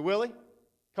 Mr. Willie,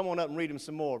 come on up and read him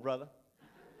some more, brother.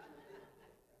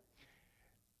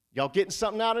 Y'all getting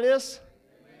something out of this?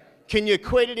 Amen. Can you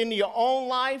equate it into your own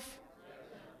life?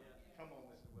 Come on,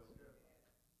 Mr. Willie.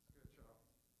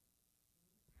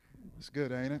 It's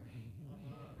good, ain't it?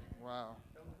 Wow.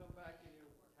 Don't come back in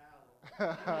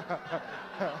your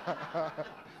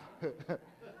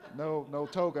towel. No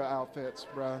toga outfits,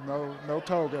 bro. No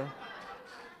toga.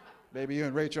 Maybe you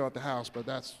and Rachel at the house, but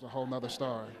that's a whole nother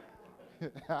story.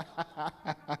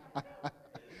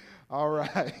 All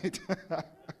right.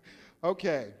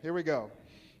 Okay, here we go.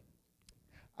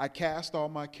 I cast all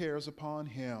my cares upon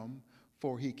him,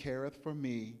 for he careth for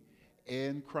me.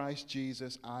 In Christ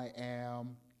Jesus I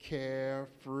am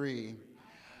carefree.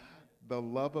 The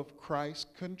love of Christ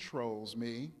controls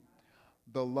me.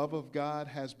 The love of God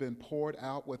has been poured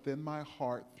out within my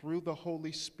heart through the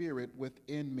Holy Spirit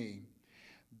within me.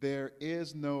 There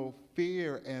is no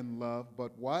fear in love,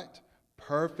 but what?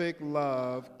 Perfect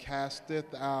love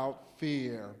casteth out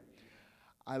fear.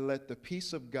 I let the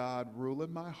peace of God rule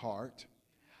in my heart.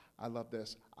 I love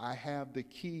this. I have the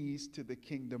keys to the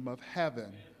kingdom of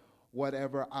heaven.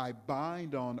 Whatever I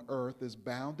bind on earth is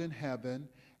bound in heaven,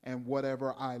 and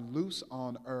whatever I loose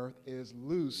on earth is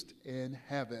loosed in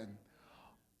heaven.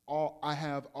 I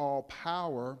have all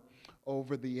power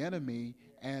over the enemy,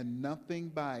 and nothing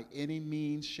by any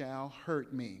means shall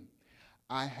hurt me.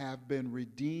 I have been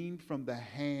redeemed from the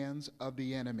hands of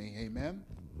the enemy. Amen.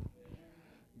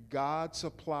 God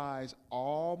supplies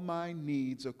all my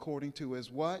needs according to his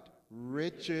what?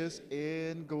 Riches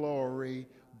in glory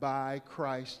by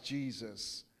Christ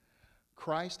Jesus.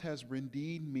 Christ has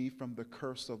redeemed me from the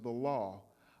curse of the law.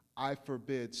 I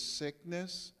forbid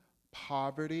sickness,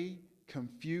 poverty,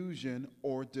 confusion,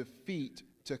 or defeat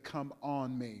to come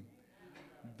on me.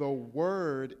 The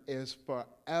word is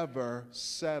forever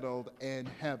settled in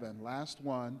heaven. Last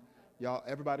one. Y'all,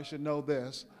 everybody should know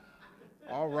this.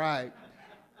 All right.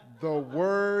 The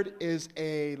word is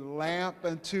a lamp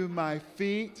unto my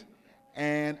feet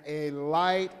and a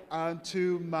light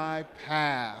unto my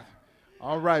path.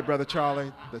 All right, Brother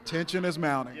Charlie, the tension is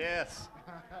mounting. Yes.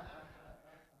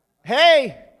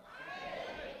 Hey,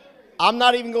 I'm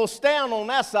not even going to stand on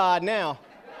that side now.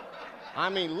 I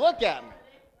mean, look at me.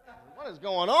 What is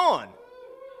going on?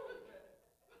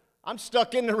 I'm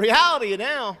stuck in the reality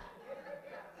now.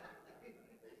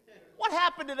 What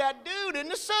happened to that dude in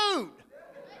the suit?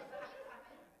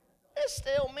 It's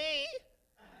still me.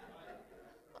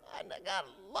 I got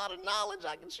a lot of knowledge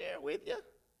I can share with you.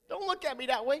 Don't look at me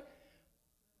that way.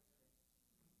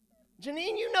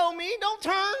 Janine, you know me. Don't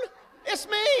turn. It's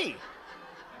me.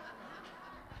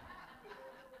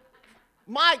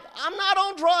 Mike, I'm not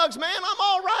on drugs, man. I'm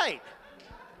all right.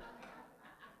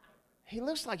 He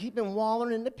looks like he's been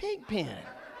wallowing in the pig pen.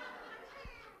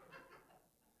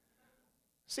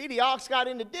 See, the ox got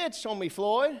in the ditch on me,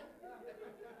 Floyd.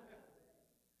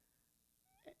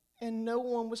 And no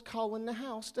one was calling the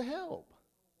house to help.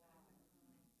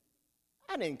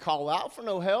 I didn't call out for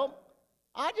no help.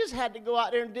 I just had to go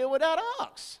out there and deal with that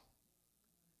ox.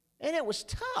 And it was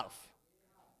tough.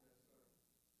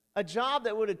 A job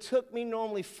that would have took me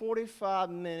normally 45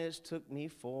 minutes took me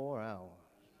 4 hours.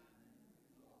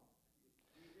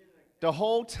 The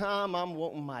whole time I'm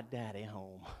wanting my daddy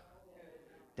home.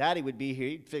 Daddy would be here.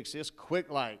 He'd fix this quick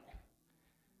like.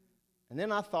 And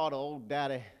then I thought, old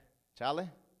daddy, Charlie,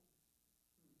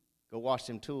 go wash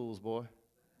them tools, boy.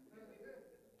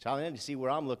 Charlie, I need to see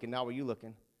where I'm looking, not where you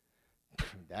looking.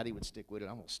 Daddy would stick with it.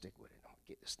 I'm going to stick with it. I'm going to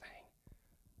get this thing.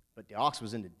 But the ox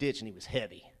was in the ditch, and he was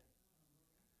heavy.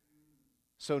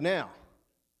 So now,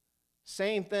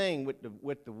 same thing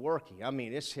with the working. I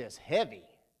mean, it's just heavy.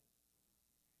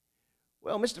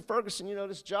 Well, Mr. Ferguson,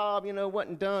 this job,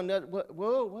 wasn't done.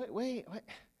 Whoa, wait.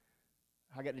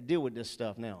 I got to deal with this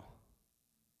stuff now.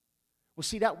 Well,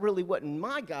 see, that really wasn't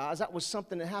my guys. That was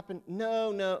something that happened.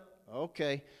 No.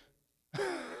 Okay.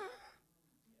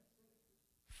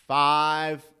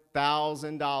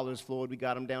 $5,000, Floyd. We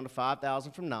got him down to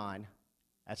 $5,000 from 9.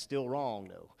 That's still wrong,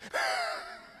 though.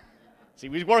 See,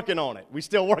 we're working on it. We're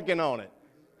still working on it.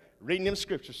 Reading them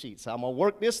scripture sheets. I'm going to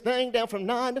work this thing down from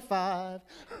 9 to 5.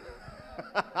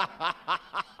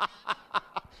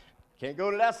 Can't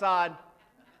go to that side.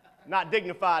 Not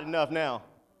dignified enough now.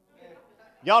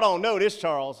 Y'all don't know this,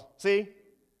 Charles. See?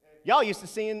 Y'all used to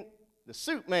seeing the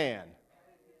suit man.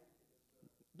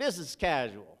 Business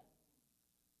casual.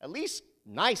 At least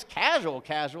nice casual.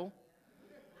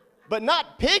 But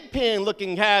not pig pen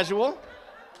looking casual.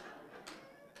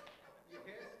 Your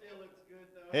hair still looks good,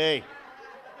 though. Hey.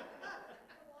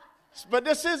 But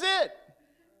this is it.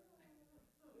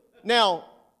 Now,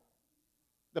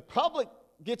 the public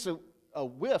gets a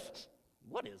whiff.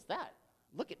 What is that?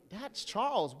 Look at that's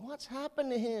Charles. What's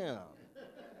happened to him?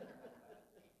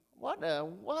 What? I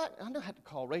know I had to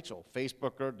call Rachel,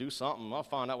 Facebook her, do something. I'll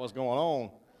find out what's going on.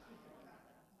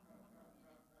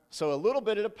 So a little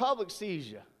bit of the public sees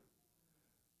you.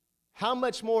 How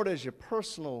much more does your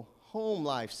personal home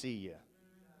life see you?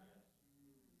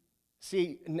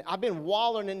 See, I've been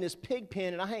wallowing in this pig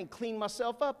pen and I ain't cleaned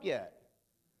myself up yet.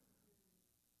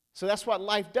 So that's what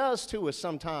life does to us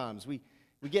sometimes. We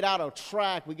get out of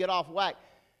track, we get off whack.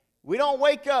 We don't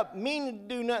wake up meaning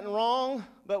to do nothing wrong,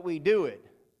 but we do it.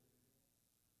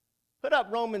 Put up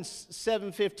Romans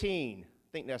 7:15. I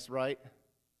think that's right.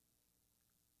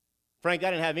 Frank,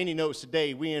 I didn't have any notes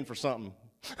today. We in for something.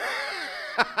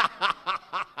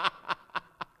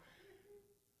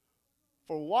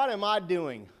 For what am I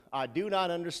doing? I do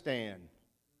not understand.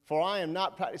 For I am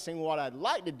not practicing what I'd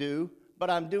like to do, but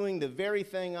I'm doing the very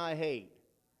thing I hate.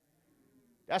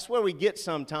 That's where we get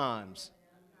sometimes.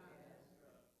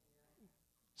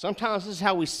 Sometimes this is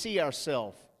how we see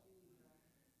ourselves.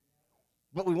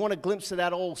 But we want a glimpse of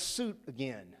that old suit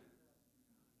again.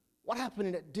 What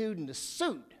happened to that dude in the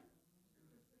suit?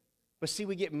 But see,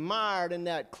 we get mired in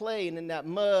that clay and in that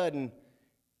mud, and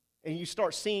you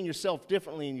start seeing yourself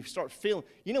differently, and you start feeling,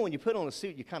 when you put on a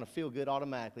suit, you kind of feel good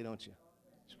automatically, don't you?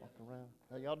 Just walking around.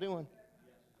 How y'all doing?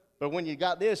 But when you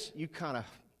got this, you kind of,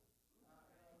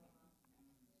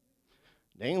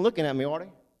 they ain't looking at me, are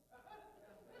they?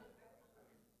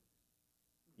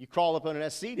 You crawl up under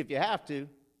that seat if you have to.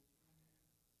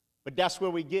 But that's where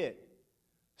we get.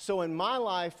 So in my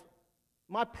life,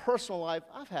 my personal life,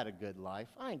 I've had a good life.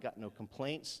 I ain't got no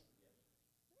complaints.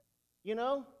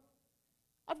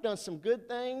 I've done some good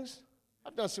things.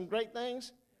 I've done some great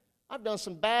things. I've done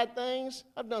some bad things.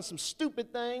 I've done some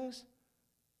stupid things.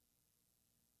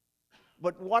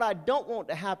 But what I don't want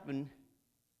to happen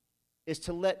is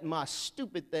to let my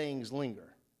stupid things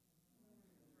linger.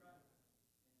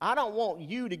 I don't want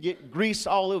you to get grease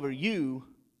all over you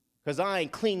because I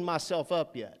ain't cleaned myself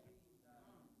up yet.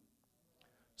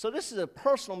 So this is a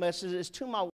personal message. It's to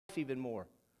my wife even more.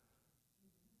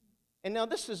 And now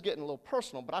this is getting a little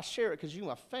personal, but I share it because you're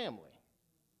my family.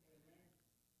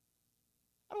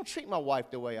 I don't treat my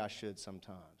wife the way I should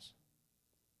sometimes.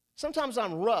 Sometimes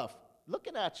I'm rough.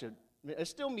 Looking at you, it's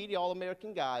still me, the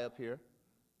all-American guy up here.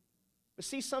 But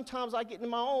see, sometimes I get in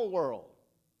my own world.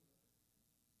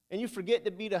 And you forget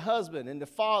to be the husband and the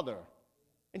father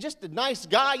and just the nice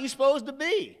guy you're supposed to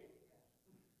be.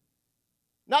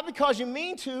 Not because you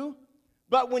mean to,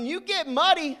 but when you get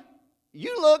muddy,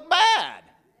 you look bad.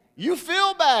 You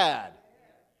feel bad.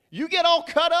 You get all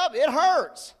cut up, it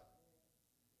hurts.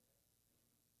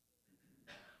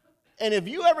 And if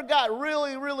you ever got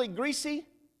really, really greasy,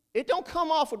 it don't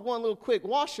come off with one little quick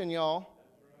washing, y'all.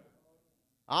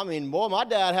 I mean, boy, my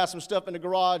dad had some stuff in the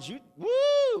garage.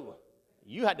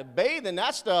 You had to bathe in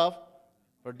that stuff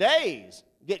for days,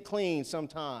 get clean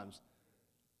sometimes.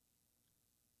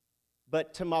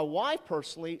 But to my wife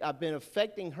personally, I've been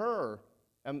affecting her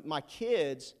and my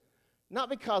kids, not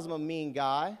because I'm a mean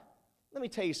guy. Let me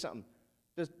tell you something.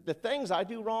 The things I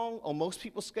do wrong on most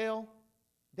people's scale,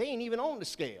 they ain't even on the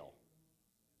scale.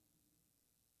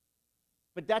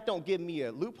 But that don't give me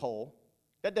a loophole.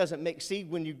 That doesn't make, see,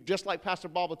 when you, just like Pastor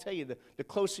Bob will tell you, the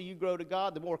closer you grow to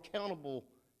God, the more accountable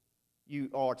you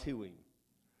are to Him.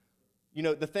 You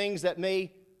know, the things that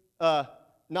may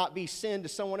not be sin to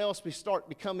someone else, start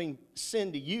becoming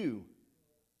sin to you.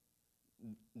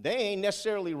 They ain't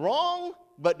necessarily wrong,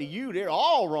 but to you, they're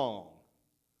all wrong.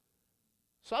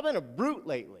 So I've been a brute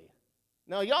lately.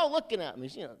 Now, y'all looking at me,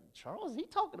 you know, Charles, is he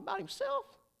talking about himself?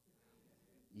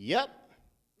 Yep.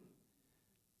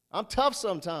 I'm tough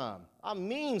sometimes. I'm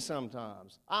mean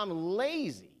sometimes. I'm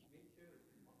lazy.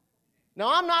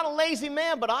 Now, I'm not a lazy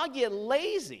man, but I get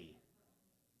lazy.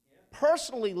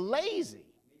 Personally lazy.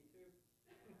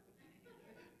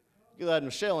 Glad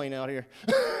Michelle ain't out here.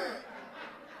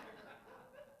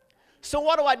 So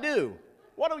what do?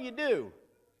 What do you do?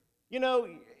 You know,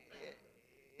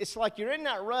 it's like you're in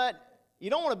that rut.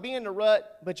 You don't want to be in the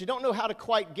rut, but you don't know how to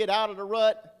quite get out of the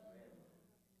rut.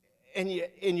 And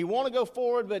you want to go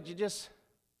forward, but you just,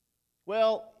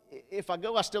 well, if I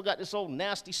go, I still got this old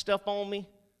nasty stuff on me.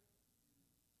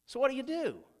 So what do you do? I wear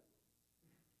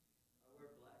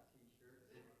black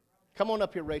t-shirts. Come on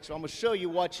up here, Rachel. I'm going to show you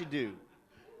what you do.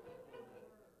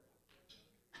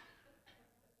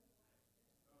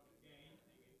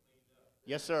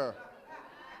 Yes, sir.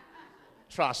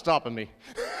 Try stopping me.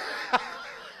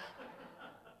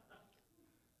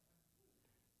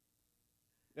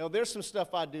 You know, there's some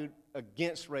stuff I do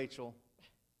against Rachel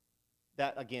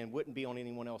that, again, wouldn't be on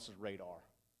anyone else's radar.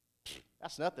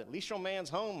 That's nothing. At least your man's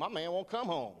home. My man won't come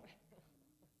home.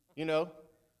 You know?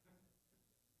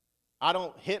 I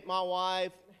don't hit my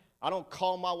wife. I don't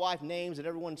call my wife names that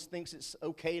everyone thinks it's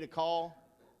okay to call.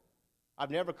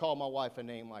 I've never called my wife a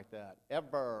name like that,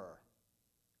 ever.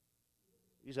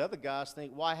 These other guys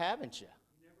think, why haven't you?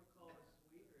 You never call her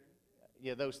sweet or anything.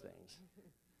 Yeah, those things.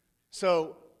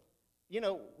 So, you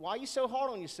know, why are you so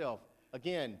hard on yourself?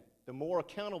 Again, the more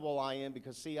accountable I am,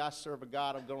 because, see, I serve a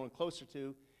God I'm growing closer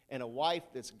to, and a wife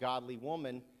that's a godly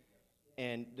woman,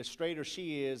 and the straighter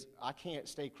she is, I can't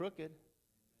stay crooked.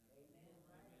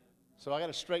 So I got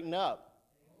to straighten up.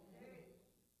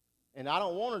 And I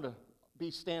don't want her to be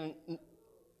standing,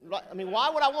 I mean, why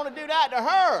would I want to do that to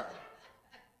her?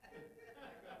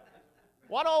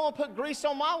 Why do I want to put grease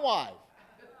on my wife?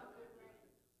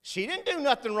 She didn't do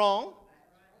nothing wrong.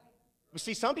 But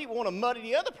see, some people want to muddy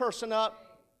the other person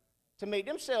up to make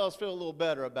themselves feel a little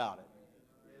better about it.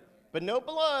 But no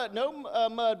blood, no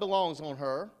mud belongs on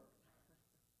her.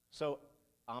 So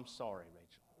I'm sorry,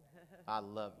 Rachel. I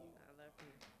love you. I love you.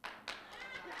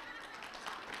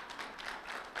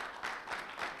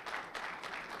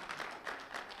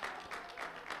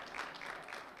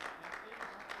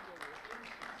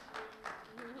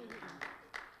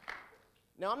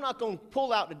 Now, I'm not going to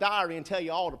pull out the diary and tell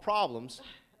you all the problems,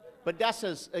 but that's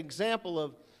an example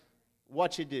of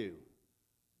what you do.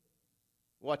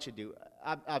 What you do.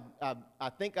 I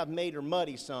think I've made her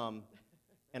muddy some,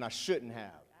 and I shouldn't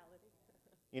have.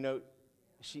 You know,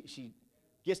 she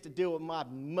gets to deal with my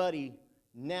muddy,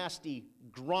 nasty,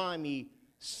 grimy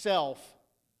self,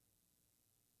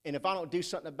 and if I don't do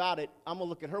something about it, I'm going to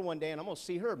look at her one day, and I'm going to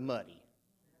see her muddy.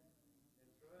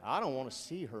 I don't want to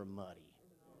see her muddy.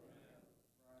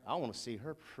 I want to see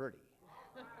her pretty.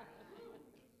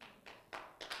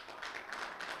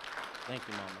 Thank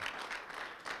you, Mama.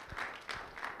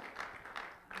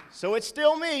 So it's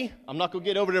still me. I'm not going to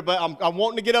get over there, but I'm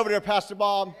wanting to get over there, Pastor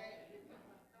Bob.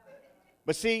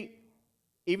 But see,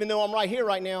 even though I'm right here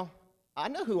right now, I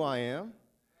know who I am.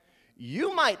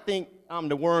 You might think I'm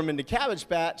the worm in the cabbage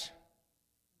patch,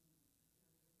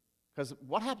 Because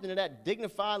what happened to that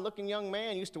dignified-looking young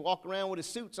man who used to walk around with his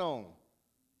suits on?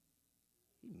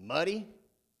 Muddy,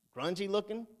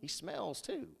 grungy-looking. He smells,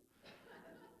 too.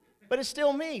 But it's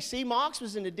still me. See, my ox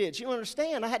was in the ditch. You don't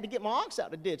understand. I had to get my ox out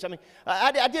of the ditch. I mean,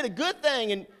 I did a good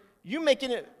thing, and you're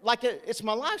making it like it's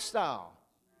my lifestyle.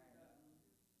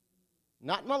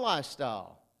 Not my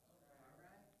lifestyle.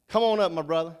 Come on up, my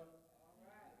brother.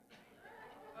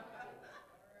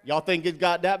 Y'all think it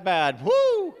got that bad?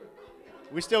 Woo!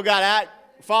 We still got that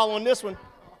following this one.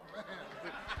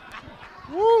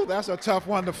 Woo, that's a tough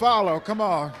one to follow. Come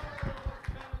on.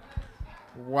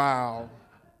 Wow.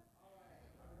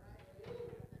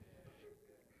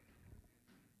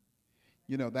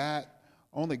 You know, that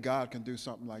only God can do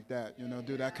something like that. You know,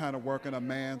 do that kind of work in a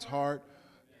man's heart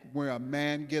where a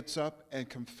man gets up and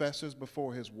confesses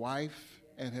before his wife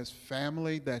and his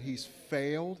family that he's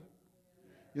failed.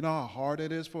 You know how hard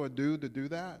it is for a dude to do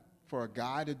that, for a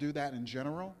guy to do that in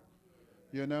general?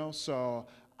 You know, so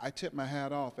I tip my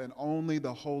hat off, and only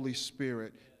the Holy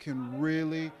Spirit can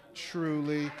really,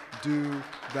 truly do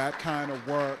that kind of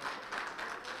work.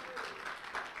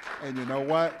 And you know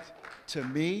what? To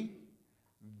me,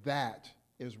 that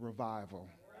is revival.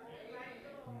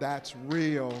 That's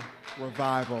real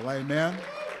revival. Amen?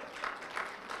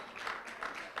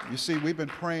 You see, we've been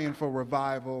praying for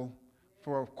revival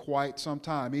for quite some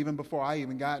time. Even before I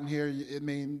even got in here,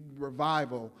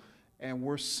 revival. And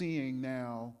we're seeing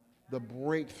now the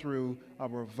breakthrough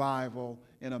of revival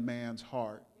in a man's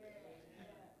heart.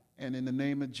 And in the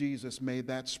name of Jesus, may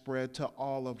that spread to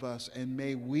all of us. And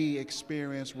may we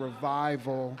experience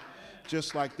revival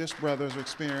just like this brother's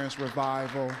experienced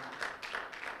revival,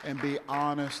 and be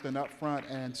honest and upfront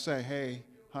and say, hey,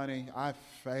 honey, I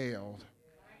failed.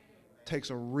 It takes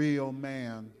a real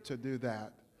man to do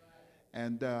that.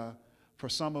 And for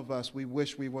some of us, we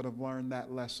wish we would have learned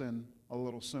that lesson a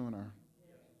little sooner.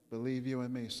 Believe you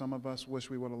and me, some of us wish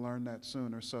we would have learned that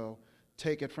sooner. So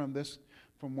take it from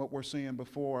what we're seeing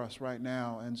before us right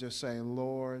now, and just say,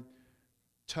 Lord,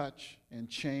 touch and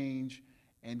change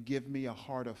and give me a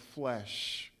heart of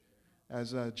flesh,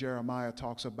 as Jeremiah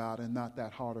talks about, and not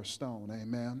that heart of stone.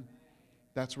 Amen.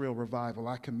 That's real revival.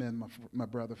 I commend my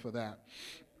brother for that.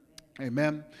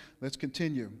 Amen. Let's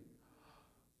continue.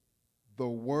 The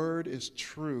word is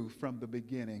true from the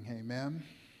beginning. Amen.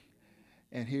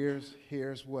 And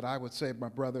here's what I would say my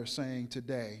brother is saying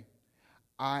today.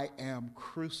 I am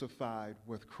crucified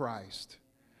with Christ.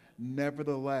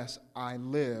 Nevertheless, I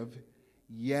live,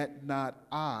 yet not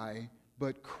I,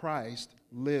 but Christ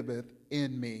liveth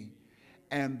in me.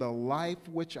 And the life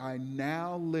which I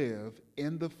now live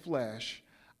in the flesh,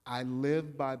 I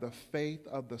live by the faith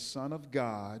of the Son of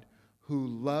God, who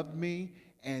loved me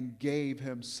and gave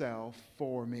himself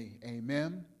for me.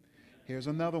 Amen. Here's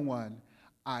another one.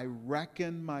 I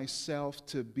reckon myself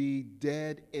to be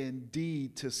dead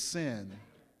indeed to sin,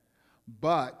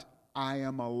 but I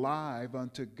am alive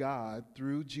unto God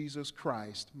through Jesus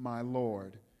Christ my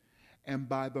Lord. And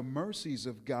by the mercies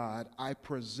of God, I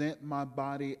present my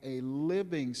body a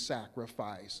living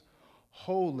sacrifice,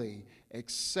 holy,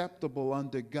 acceptable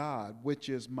unto God, which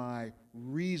is my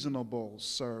reasonable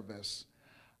service.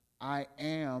 I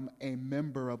am a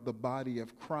member of the body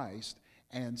of Christ,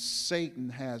 and Satan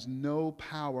has no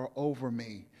power over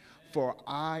me, for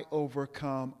I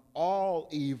overcome all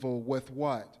evil with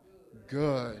what?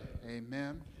 Good.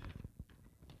 Amen.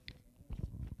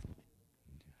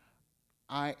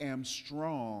 I am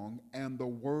strong, and the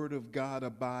word of God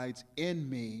abides in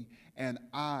me, and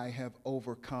I have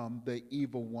overcome the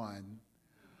evil one.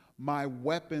 My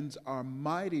weapons are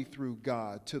mighty through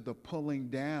God to the pulling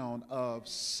down of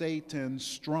Satan's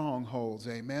strongholds.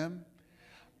 Amen.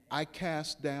 I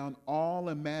cast down all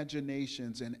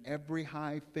imaginations and every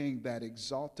high thing that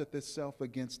exalteth itself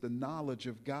against the knowledge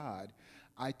of God.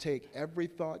 I take every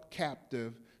thought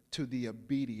captive to the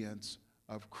obedience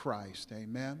of Christ.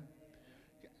 Amen.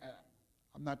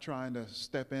 I'm not trying to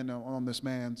step in on this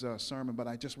man's sermon, but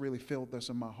I just really feel this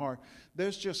in my heart.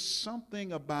 There's just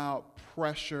something about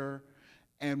pressure,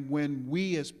 and when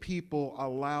we as people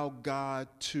allow God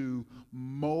to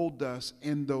mold us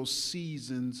in those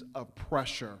seasons of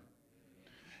pressure.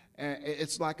 And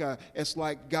it's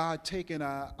like God taking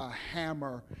a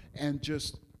hammer and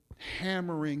just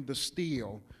hammering the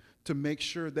steel to make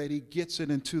sure that he gets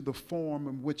it into the form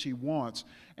in which he wants.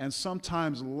 And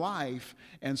sometimes life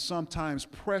and sometimes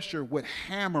pressure would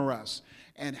hammer us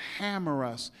and hammer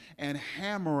us and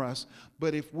hammer us.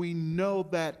 But if we know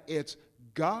that it's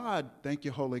God, thank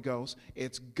you, Holy Ghost,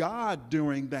 it's God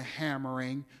doing the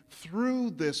hammering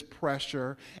through this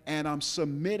pressure, and I'm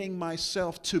submitting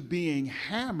myself to being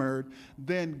hammered,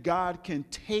 then God can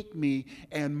take me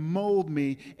and mold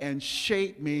me and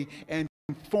shape me and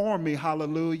conform me,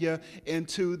 hallelujah,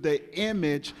 into the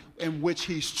image in which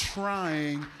he's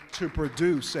trying to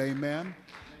produce, amen.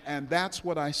 And that's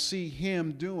what I see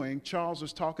him doing. Charles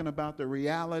is talking about the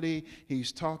reality.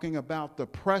 He's talking about the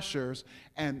pressures.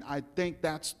 And I think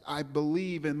I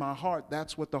believe in my heart,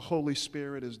 that's what the Holy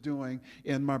Spirit is doing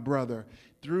in my brother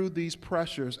through these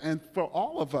pressures. And for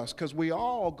all of us, because we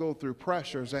all go through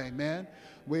pressures, amen.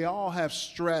 We all have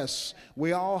stress.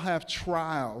 We all have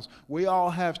trials. We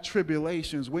all have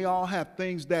tribulations. We all have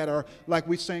things that are, like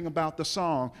we sing about the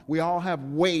song, we all have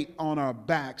weight on our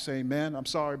backs, amen. I'm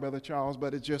sorry, Brother Charles,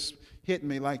 but it just hit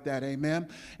me like that, amen.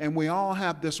 And we all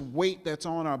have this weight that's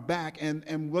on our back,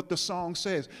 and what the song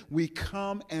says, we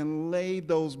come and lay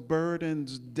those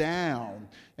burdens down,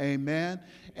 amen.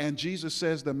 And Jesus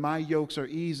says that my yokes are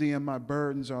easy and my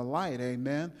burdens are light,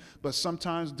 amen. But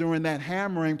sometimes during that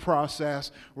hammering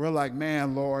process, we're like,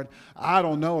 man, Lord, I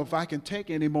don't know if I can take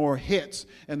any more hits.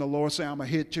 And the Lord said, I'm going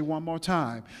to hit you one more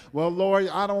time. Well, Lord,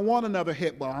 I don't want another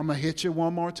hit. Well, I'm going to hit you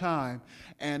one more time.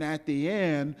 And at the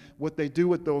end, what they do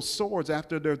with those swords,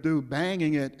 after they're through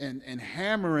banging it and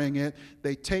hammering it,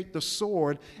 they take the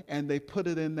sword and they put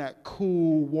it in that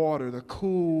cool water to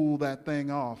cool that thing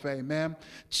off. Amen.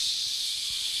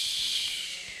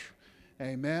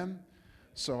 Amen.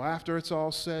 So after it's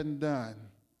all said and done,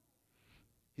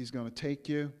 he's going to take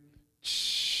you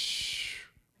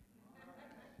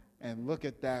and look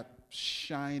at that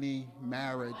shiny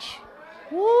marriage.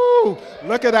 Woo!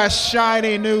 Look at that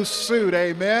shiny new suit,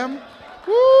 amen.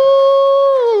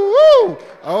 Woo! Woo!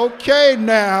 Okay,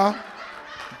 now.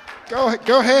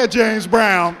 Go ahead, James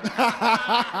Brown.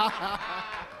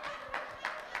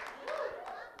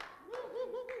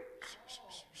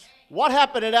 What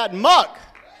happened to that muck?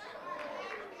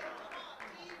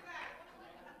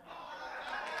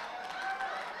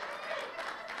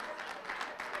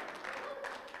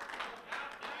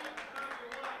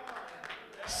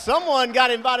 Someone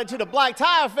got invited to the black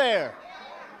tie affair.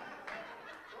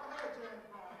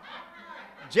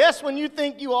 Just when you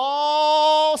think you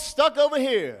all stuck over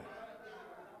here,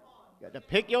 you got to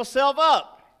pick yourself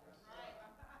up.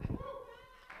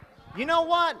 You know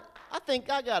what? I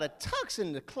think I got a tux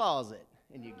in the closet.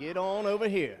 And you get on over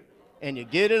here, and you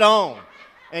get it on,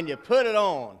 and you put it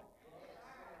on.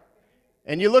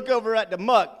 And you look over at the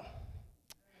muck.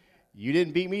 You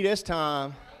didn't beat me this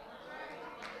time.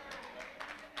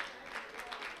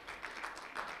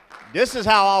 This is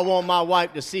how I want my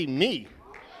wife to see me.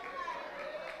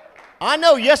 I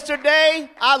know yesterday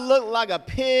I looked like a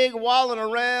pig walling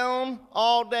around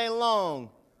all day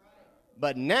long.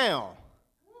 But now,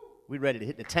 we're ready to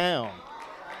hit the town.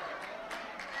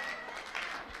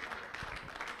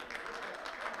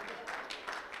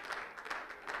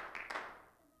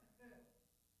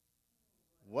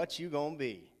 What you gonna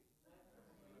be?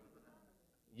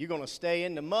 You gonna stay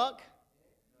in the muck?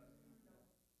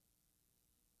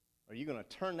 Or are you going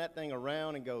to turn that thing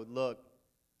around and go, look,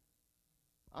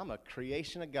 I'm a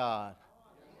creation of God.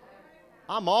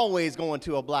 I'm always going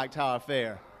to a black tie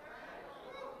affair.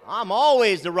 I'm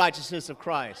always the righteousness of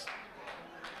Christ.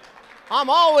 I'm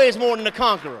always more than a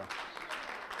conqueror.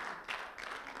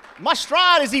 My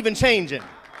stride is even changing.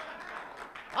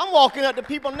 I'm walking up to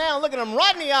people now, looking at them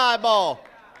right in the eyeball.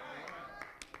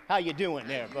 How you doing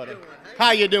there, buddy?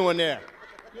 How you doing there?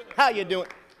 How you doing?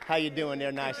 How you doing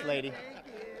there, nice lady?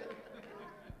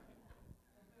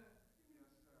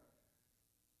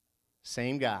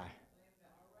 Same guy.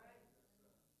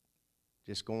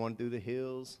 Just going through the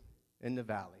hills and the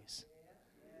valleys.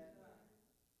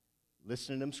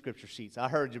 Listening to them scripture sheets. I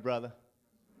heard you, brother.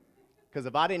 Because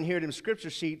if I didn't hear them scripture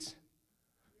sheets,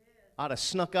 I'd have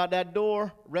snuck out that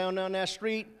door, round down that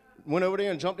street, went over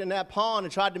there and jumped in that pond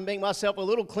and tried to make myself a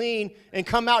little clean and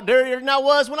come out dirtier than I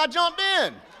was when I jumped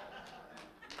in.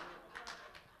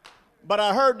 But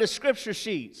I heard the scripture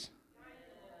sheets.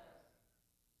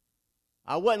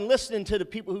 I wasn't listening to the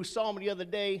people who saw me the other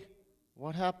day.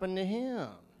 What happened to him?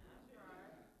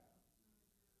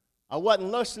 I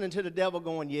wasn't listening to the devil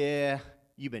going, yeah,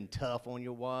 you've been tough on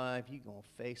your wife. You're going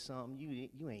to face something.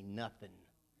 You ain't nothing.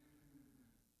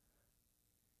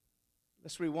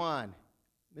 Let's rewind.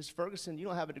 Ms. Ferguson, you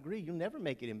don't have a degree. You'll never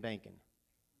make it in banking.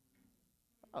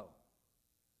 Oh.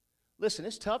 Listen,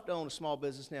 it's tough to own a small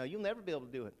business now. You'll never be able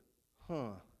to do it. Huh.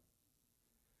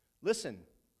 Listen.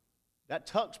 That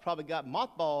tux probably got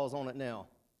mothballs on it now.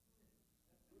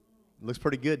 Looks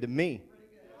pretty good to me.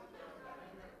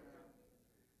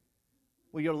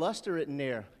 Well, your luster isn't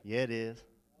there. Yeah, it is.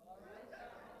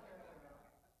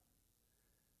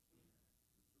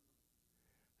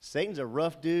 Satan's a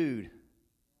rough dude.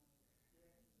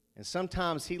 And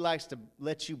sometimes he likes to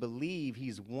let you believe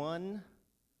he's won.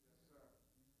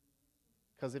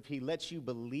 Because if he lets you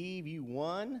believe you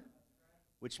won,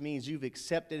 which means you've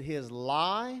accepted his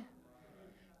lie,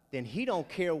 then he don't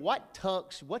care what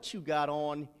tux, what you got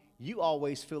on, you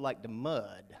always feel like the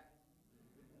mud.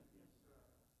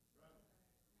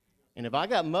 And if I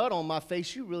got mud on my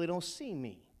face, you really don't see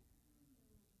me.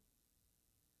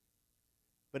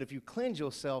 But if you cleanse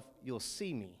yourself, you'll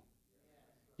see me.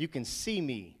 You can see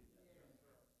me.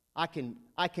 I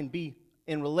can be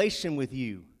in relation with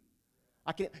you.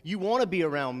 You want to be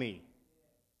around me.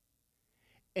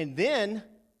 And then,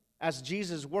 as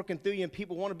Jesus is working through you and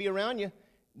people want to be around you,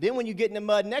 then when you get in the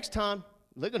mud next time,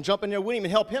 they're going to jump in there with him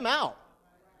and help him out.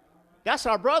 That's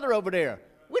our brother over there.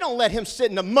 We don't let him sit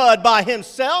in the mud by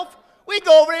himself. We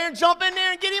go over there and jump in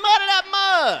there and get him out of that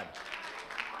mud.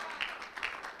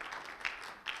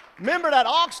 Remember, that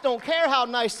ox don't care how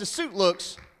nice the suit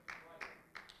looks.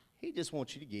 He just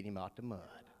wants you to get him out the mud.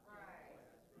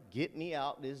 Get me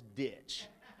out this ditch.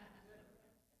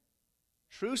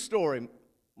 True story.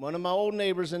 One of my old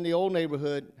neighbors in the old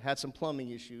neighborhood had some plumbing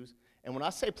issues. And when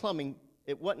I say plumbing,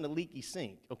 it wasn't a leaky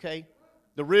sink, okay?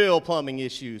 The real plumbing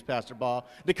issues, Pastor Bob.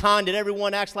 The kind that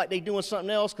everyone acts like they're doing something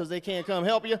else because they can't come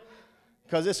help you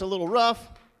because it's a little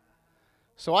rough.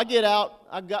 So I get out.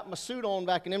 I got my suit on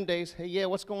back in them days. Hey, yeah,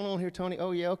 what's going on here, Tony?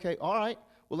 Oh, yeah, okay. All right.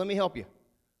 Well, let me help you.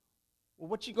 Well,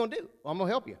 what you going to do? Well, I'm going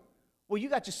to help you. Well, you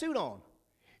got your suit on.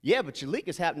 Yeah, but your leak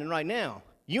is happening right now.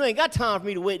 You ain't got time for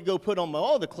me to wait to go put on my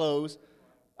other clothes.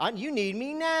 You need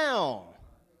me now.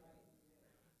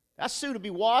 That suit will be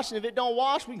washed, and if it don't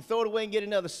wash, we can throw it away and get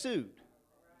another suit.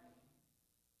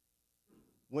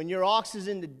 When your ox is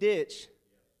in the ditch,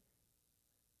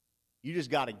 you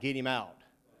just got to get him out.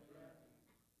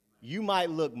 You might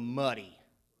look muddy.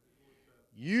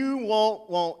 You won't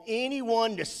want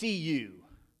anyone to see you.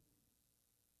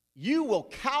 You will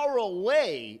cower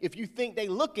away if you think they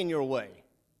look in your way.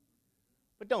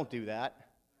 But don't do that.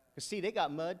 Because, see, they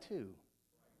got mud too.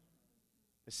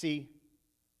 But see,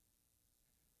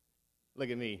 look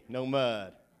at me, no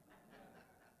mud.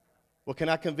 Well, can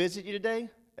I come visit you today?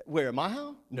 Where, at my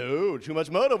house? No, too much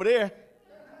mud over there.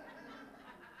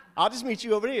 I'll just meet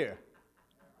you over here.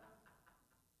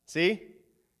 See?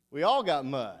 We all got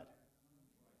mud.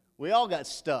 We all got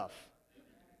stuff.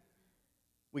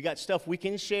 We got stuff we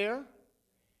can share.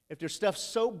 If there's stuff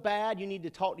so bad you need to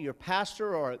talk to your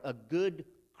pastor or a good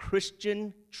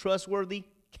Christian, trustworthy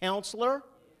counselor,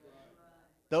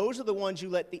 those are the ones you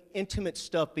let the intimate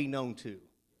stuff be known to.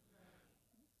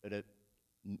 But it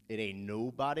ain't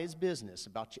nobody's business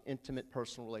about your intimate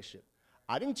personal relationship.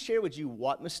 I didn't share with you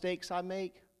what mistakes I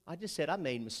make. I just said I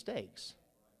made mistakes.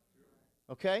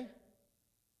 Okay?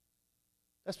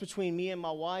 That's between me and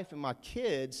my wife and my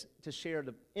kids to share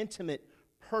the intimate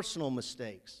personal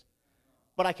mistakes.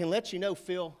 But I can let you know,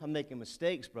 Phil, I'm making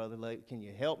mistakes, brother. Like, can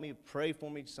you help me? Pray for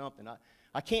me, something.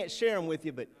 I can't share them with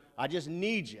you, but I just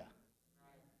need you.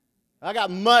 I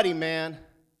got muddy, man,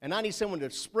 and I need someone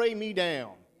to spray me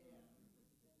down.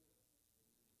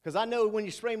 Because I know when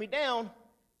you spray me down,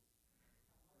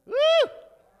 woo!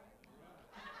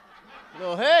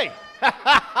 Little hey,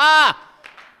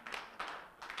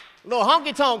 little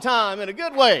honky-tonk time in a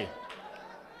good way.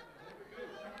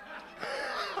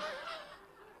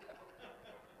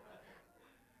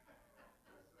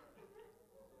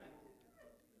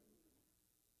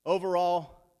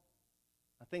 Overall,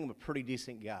 I think I'm a pretty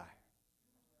decent guy.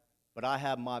 But I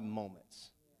have my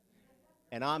moments.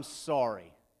 And I'm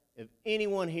sorry if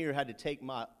anyone here had to take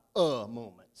my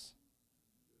moments.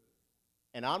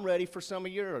 And I'm ready for some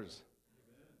of yours.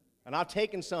 And I've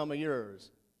taken some of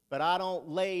yours. But I don't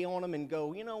lay on them and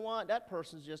go, you know what, that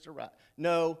person's just a rat.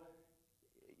 No,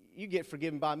 you get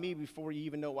forgiven by me before you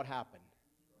even know what happened.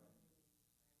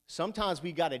 Sometimes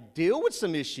we got to deal with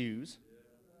some issues.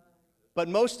 But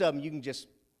most of them you can just,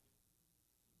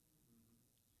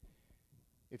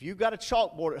 if you've got a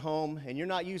chalkboard at home and you're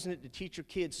not using it to teach your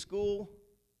kids school,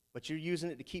 but you're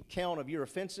using it to keep count of your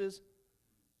offenses,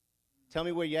 tell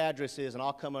me where your address is and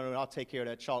I'll come over and I'll take care of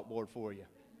that chalkboard for you.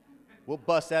 We'll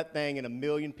bust that thing in a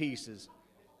million pieces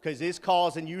because it's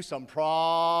causing you some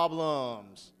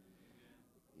problems.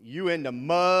 You in the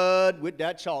mud with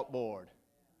that chalkboard.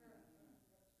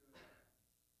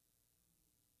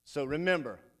 So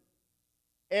remember,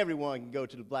 everyone can go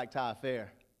to the Black Tie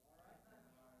Fair.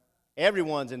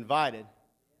 Everyone's invited.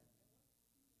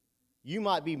 You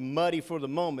might be muddy for the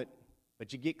moment,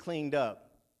 but you get cleaned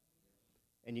up.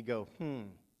 And you go,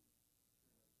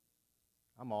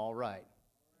 I'm all right.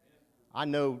 I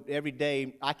know every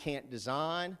day I can't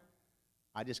design.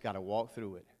 I just got to walk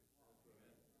through it.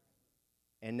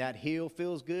 And that hill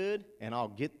feels good, and I'll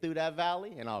get through that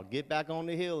valley, and I'll get back on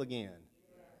the hill again.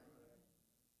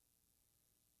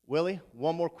 Willie,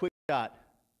 one more quick shot.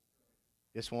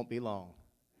 This won't be long.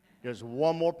 There's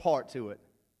one more part to it.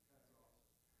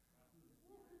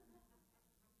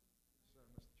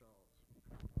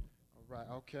 All right,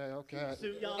 okay.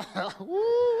 Suit, y'all.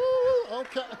 Woo,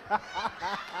 okay.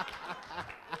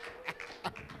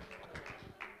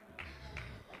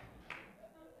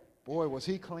 Boy, was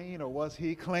he clean or was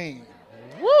he clean?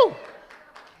 Woo!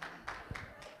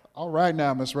 All right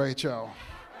now, Miss Rachel.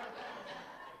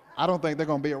 I don't think they're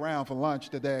going to be around for lunch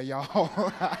today, y'all.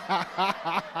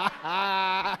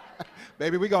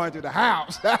 Baby, we going to the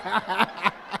house.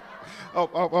 Oh,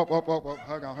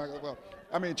 hang on.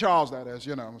 I mean, Charles, that is,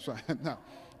 you know what I'm saying. No.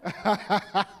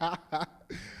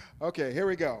 Okay, here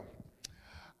we go.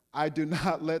 I do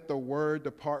not let the word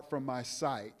depart from my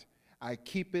sight. I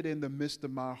keep it in the midst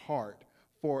of my heart,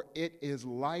 for it is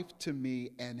life to me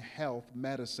and health,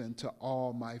 medicine to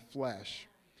all my flesh.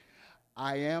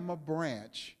 I am a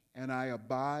branch, and I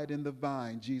abide in the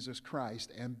vine, Jesus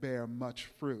Christ, and bear much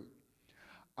fruit.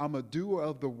 I'm a doer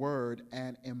of the word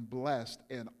and am blessed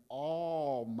in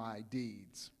all my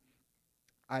deeds.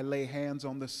 I lay hands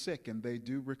on the sick, and they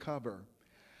do recover.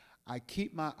 I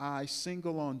keep my eyes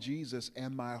single on Jesus,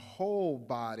 and my whole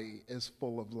body is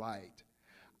full of light.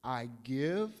 I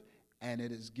give, and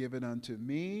it is given unto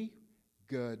me,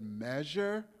 good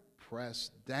measure,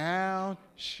 pressed down,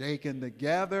 shaken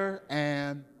together,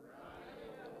 and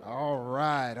all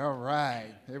right.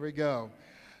 Here we go.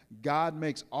 God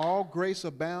makes all grace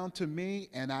abound to me,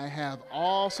 and I have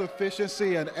all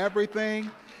sufficiency in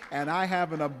everything, and I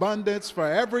have an abundance for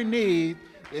every need,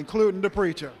 including the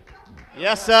preacher.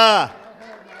 Yes, sir.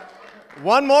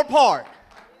 One more part.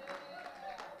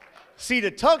 See,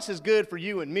 the tux is good for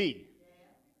you and me.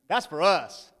 That's for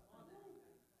us.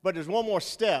 But there's one more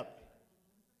step.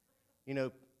 You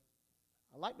know,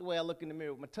 I like the way I look in the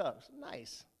mirror with my tux.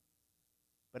 Nice.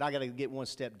 But I got to get one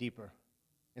step deeper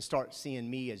and start seeing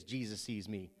me as Jesus sees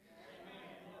me.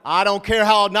 I don't care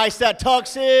how nice that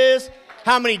tux is,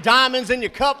 how many diamonds in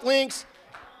your cufflinks.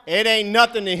 It ain't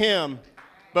nothing to him.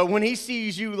 But when he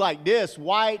sees you like this,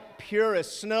 white, pure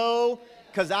as snow,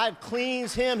 because I've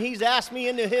cleansed him, he's asked me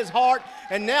into his heart,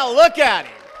 and now look at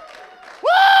him.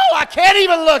 Woo! I can't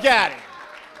even look at him.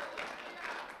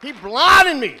 He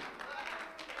blinded me.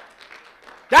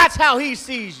 That's how he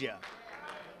sees you.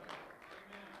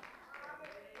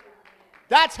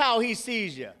 That's how he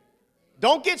sees you.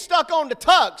 Don't get stuck on the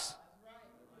tux.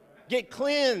 Get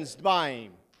cleansed by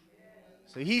him.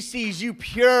 So he sees you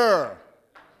pure.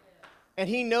 And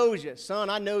he knows you. Son,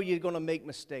 I know you're going to make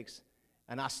mistakes,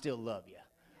 and I still love you.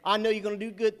 I know you're going to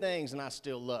do good things, and I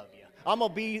still love you. I'm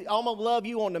going to love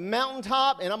you on the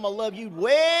mountaintop, and I'm going to love you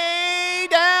way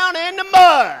down in the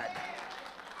mud.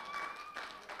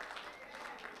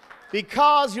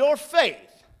 Because your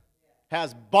faith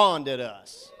has bonded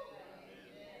us.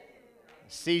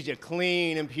 Sees you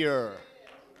clean and pure.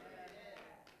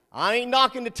 I ain't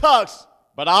knocking the tux,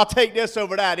 but I'll take this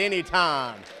over that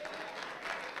anytime.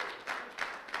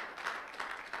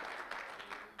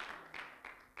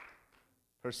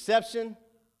 Perception,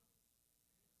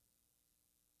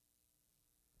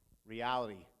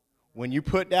 reality. When you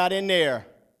put that in there,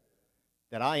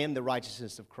 that I am the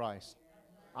righteousness of Christ.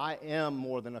 I am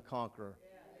more than a conqueror.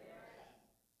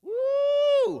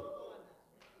 Woo!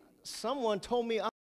 Someone told me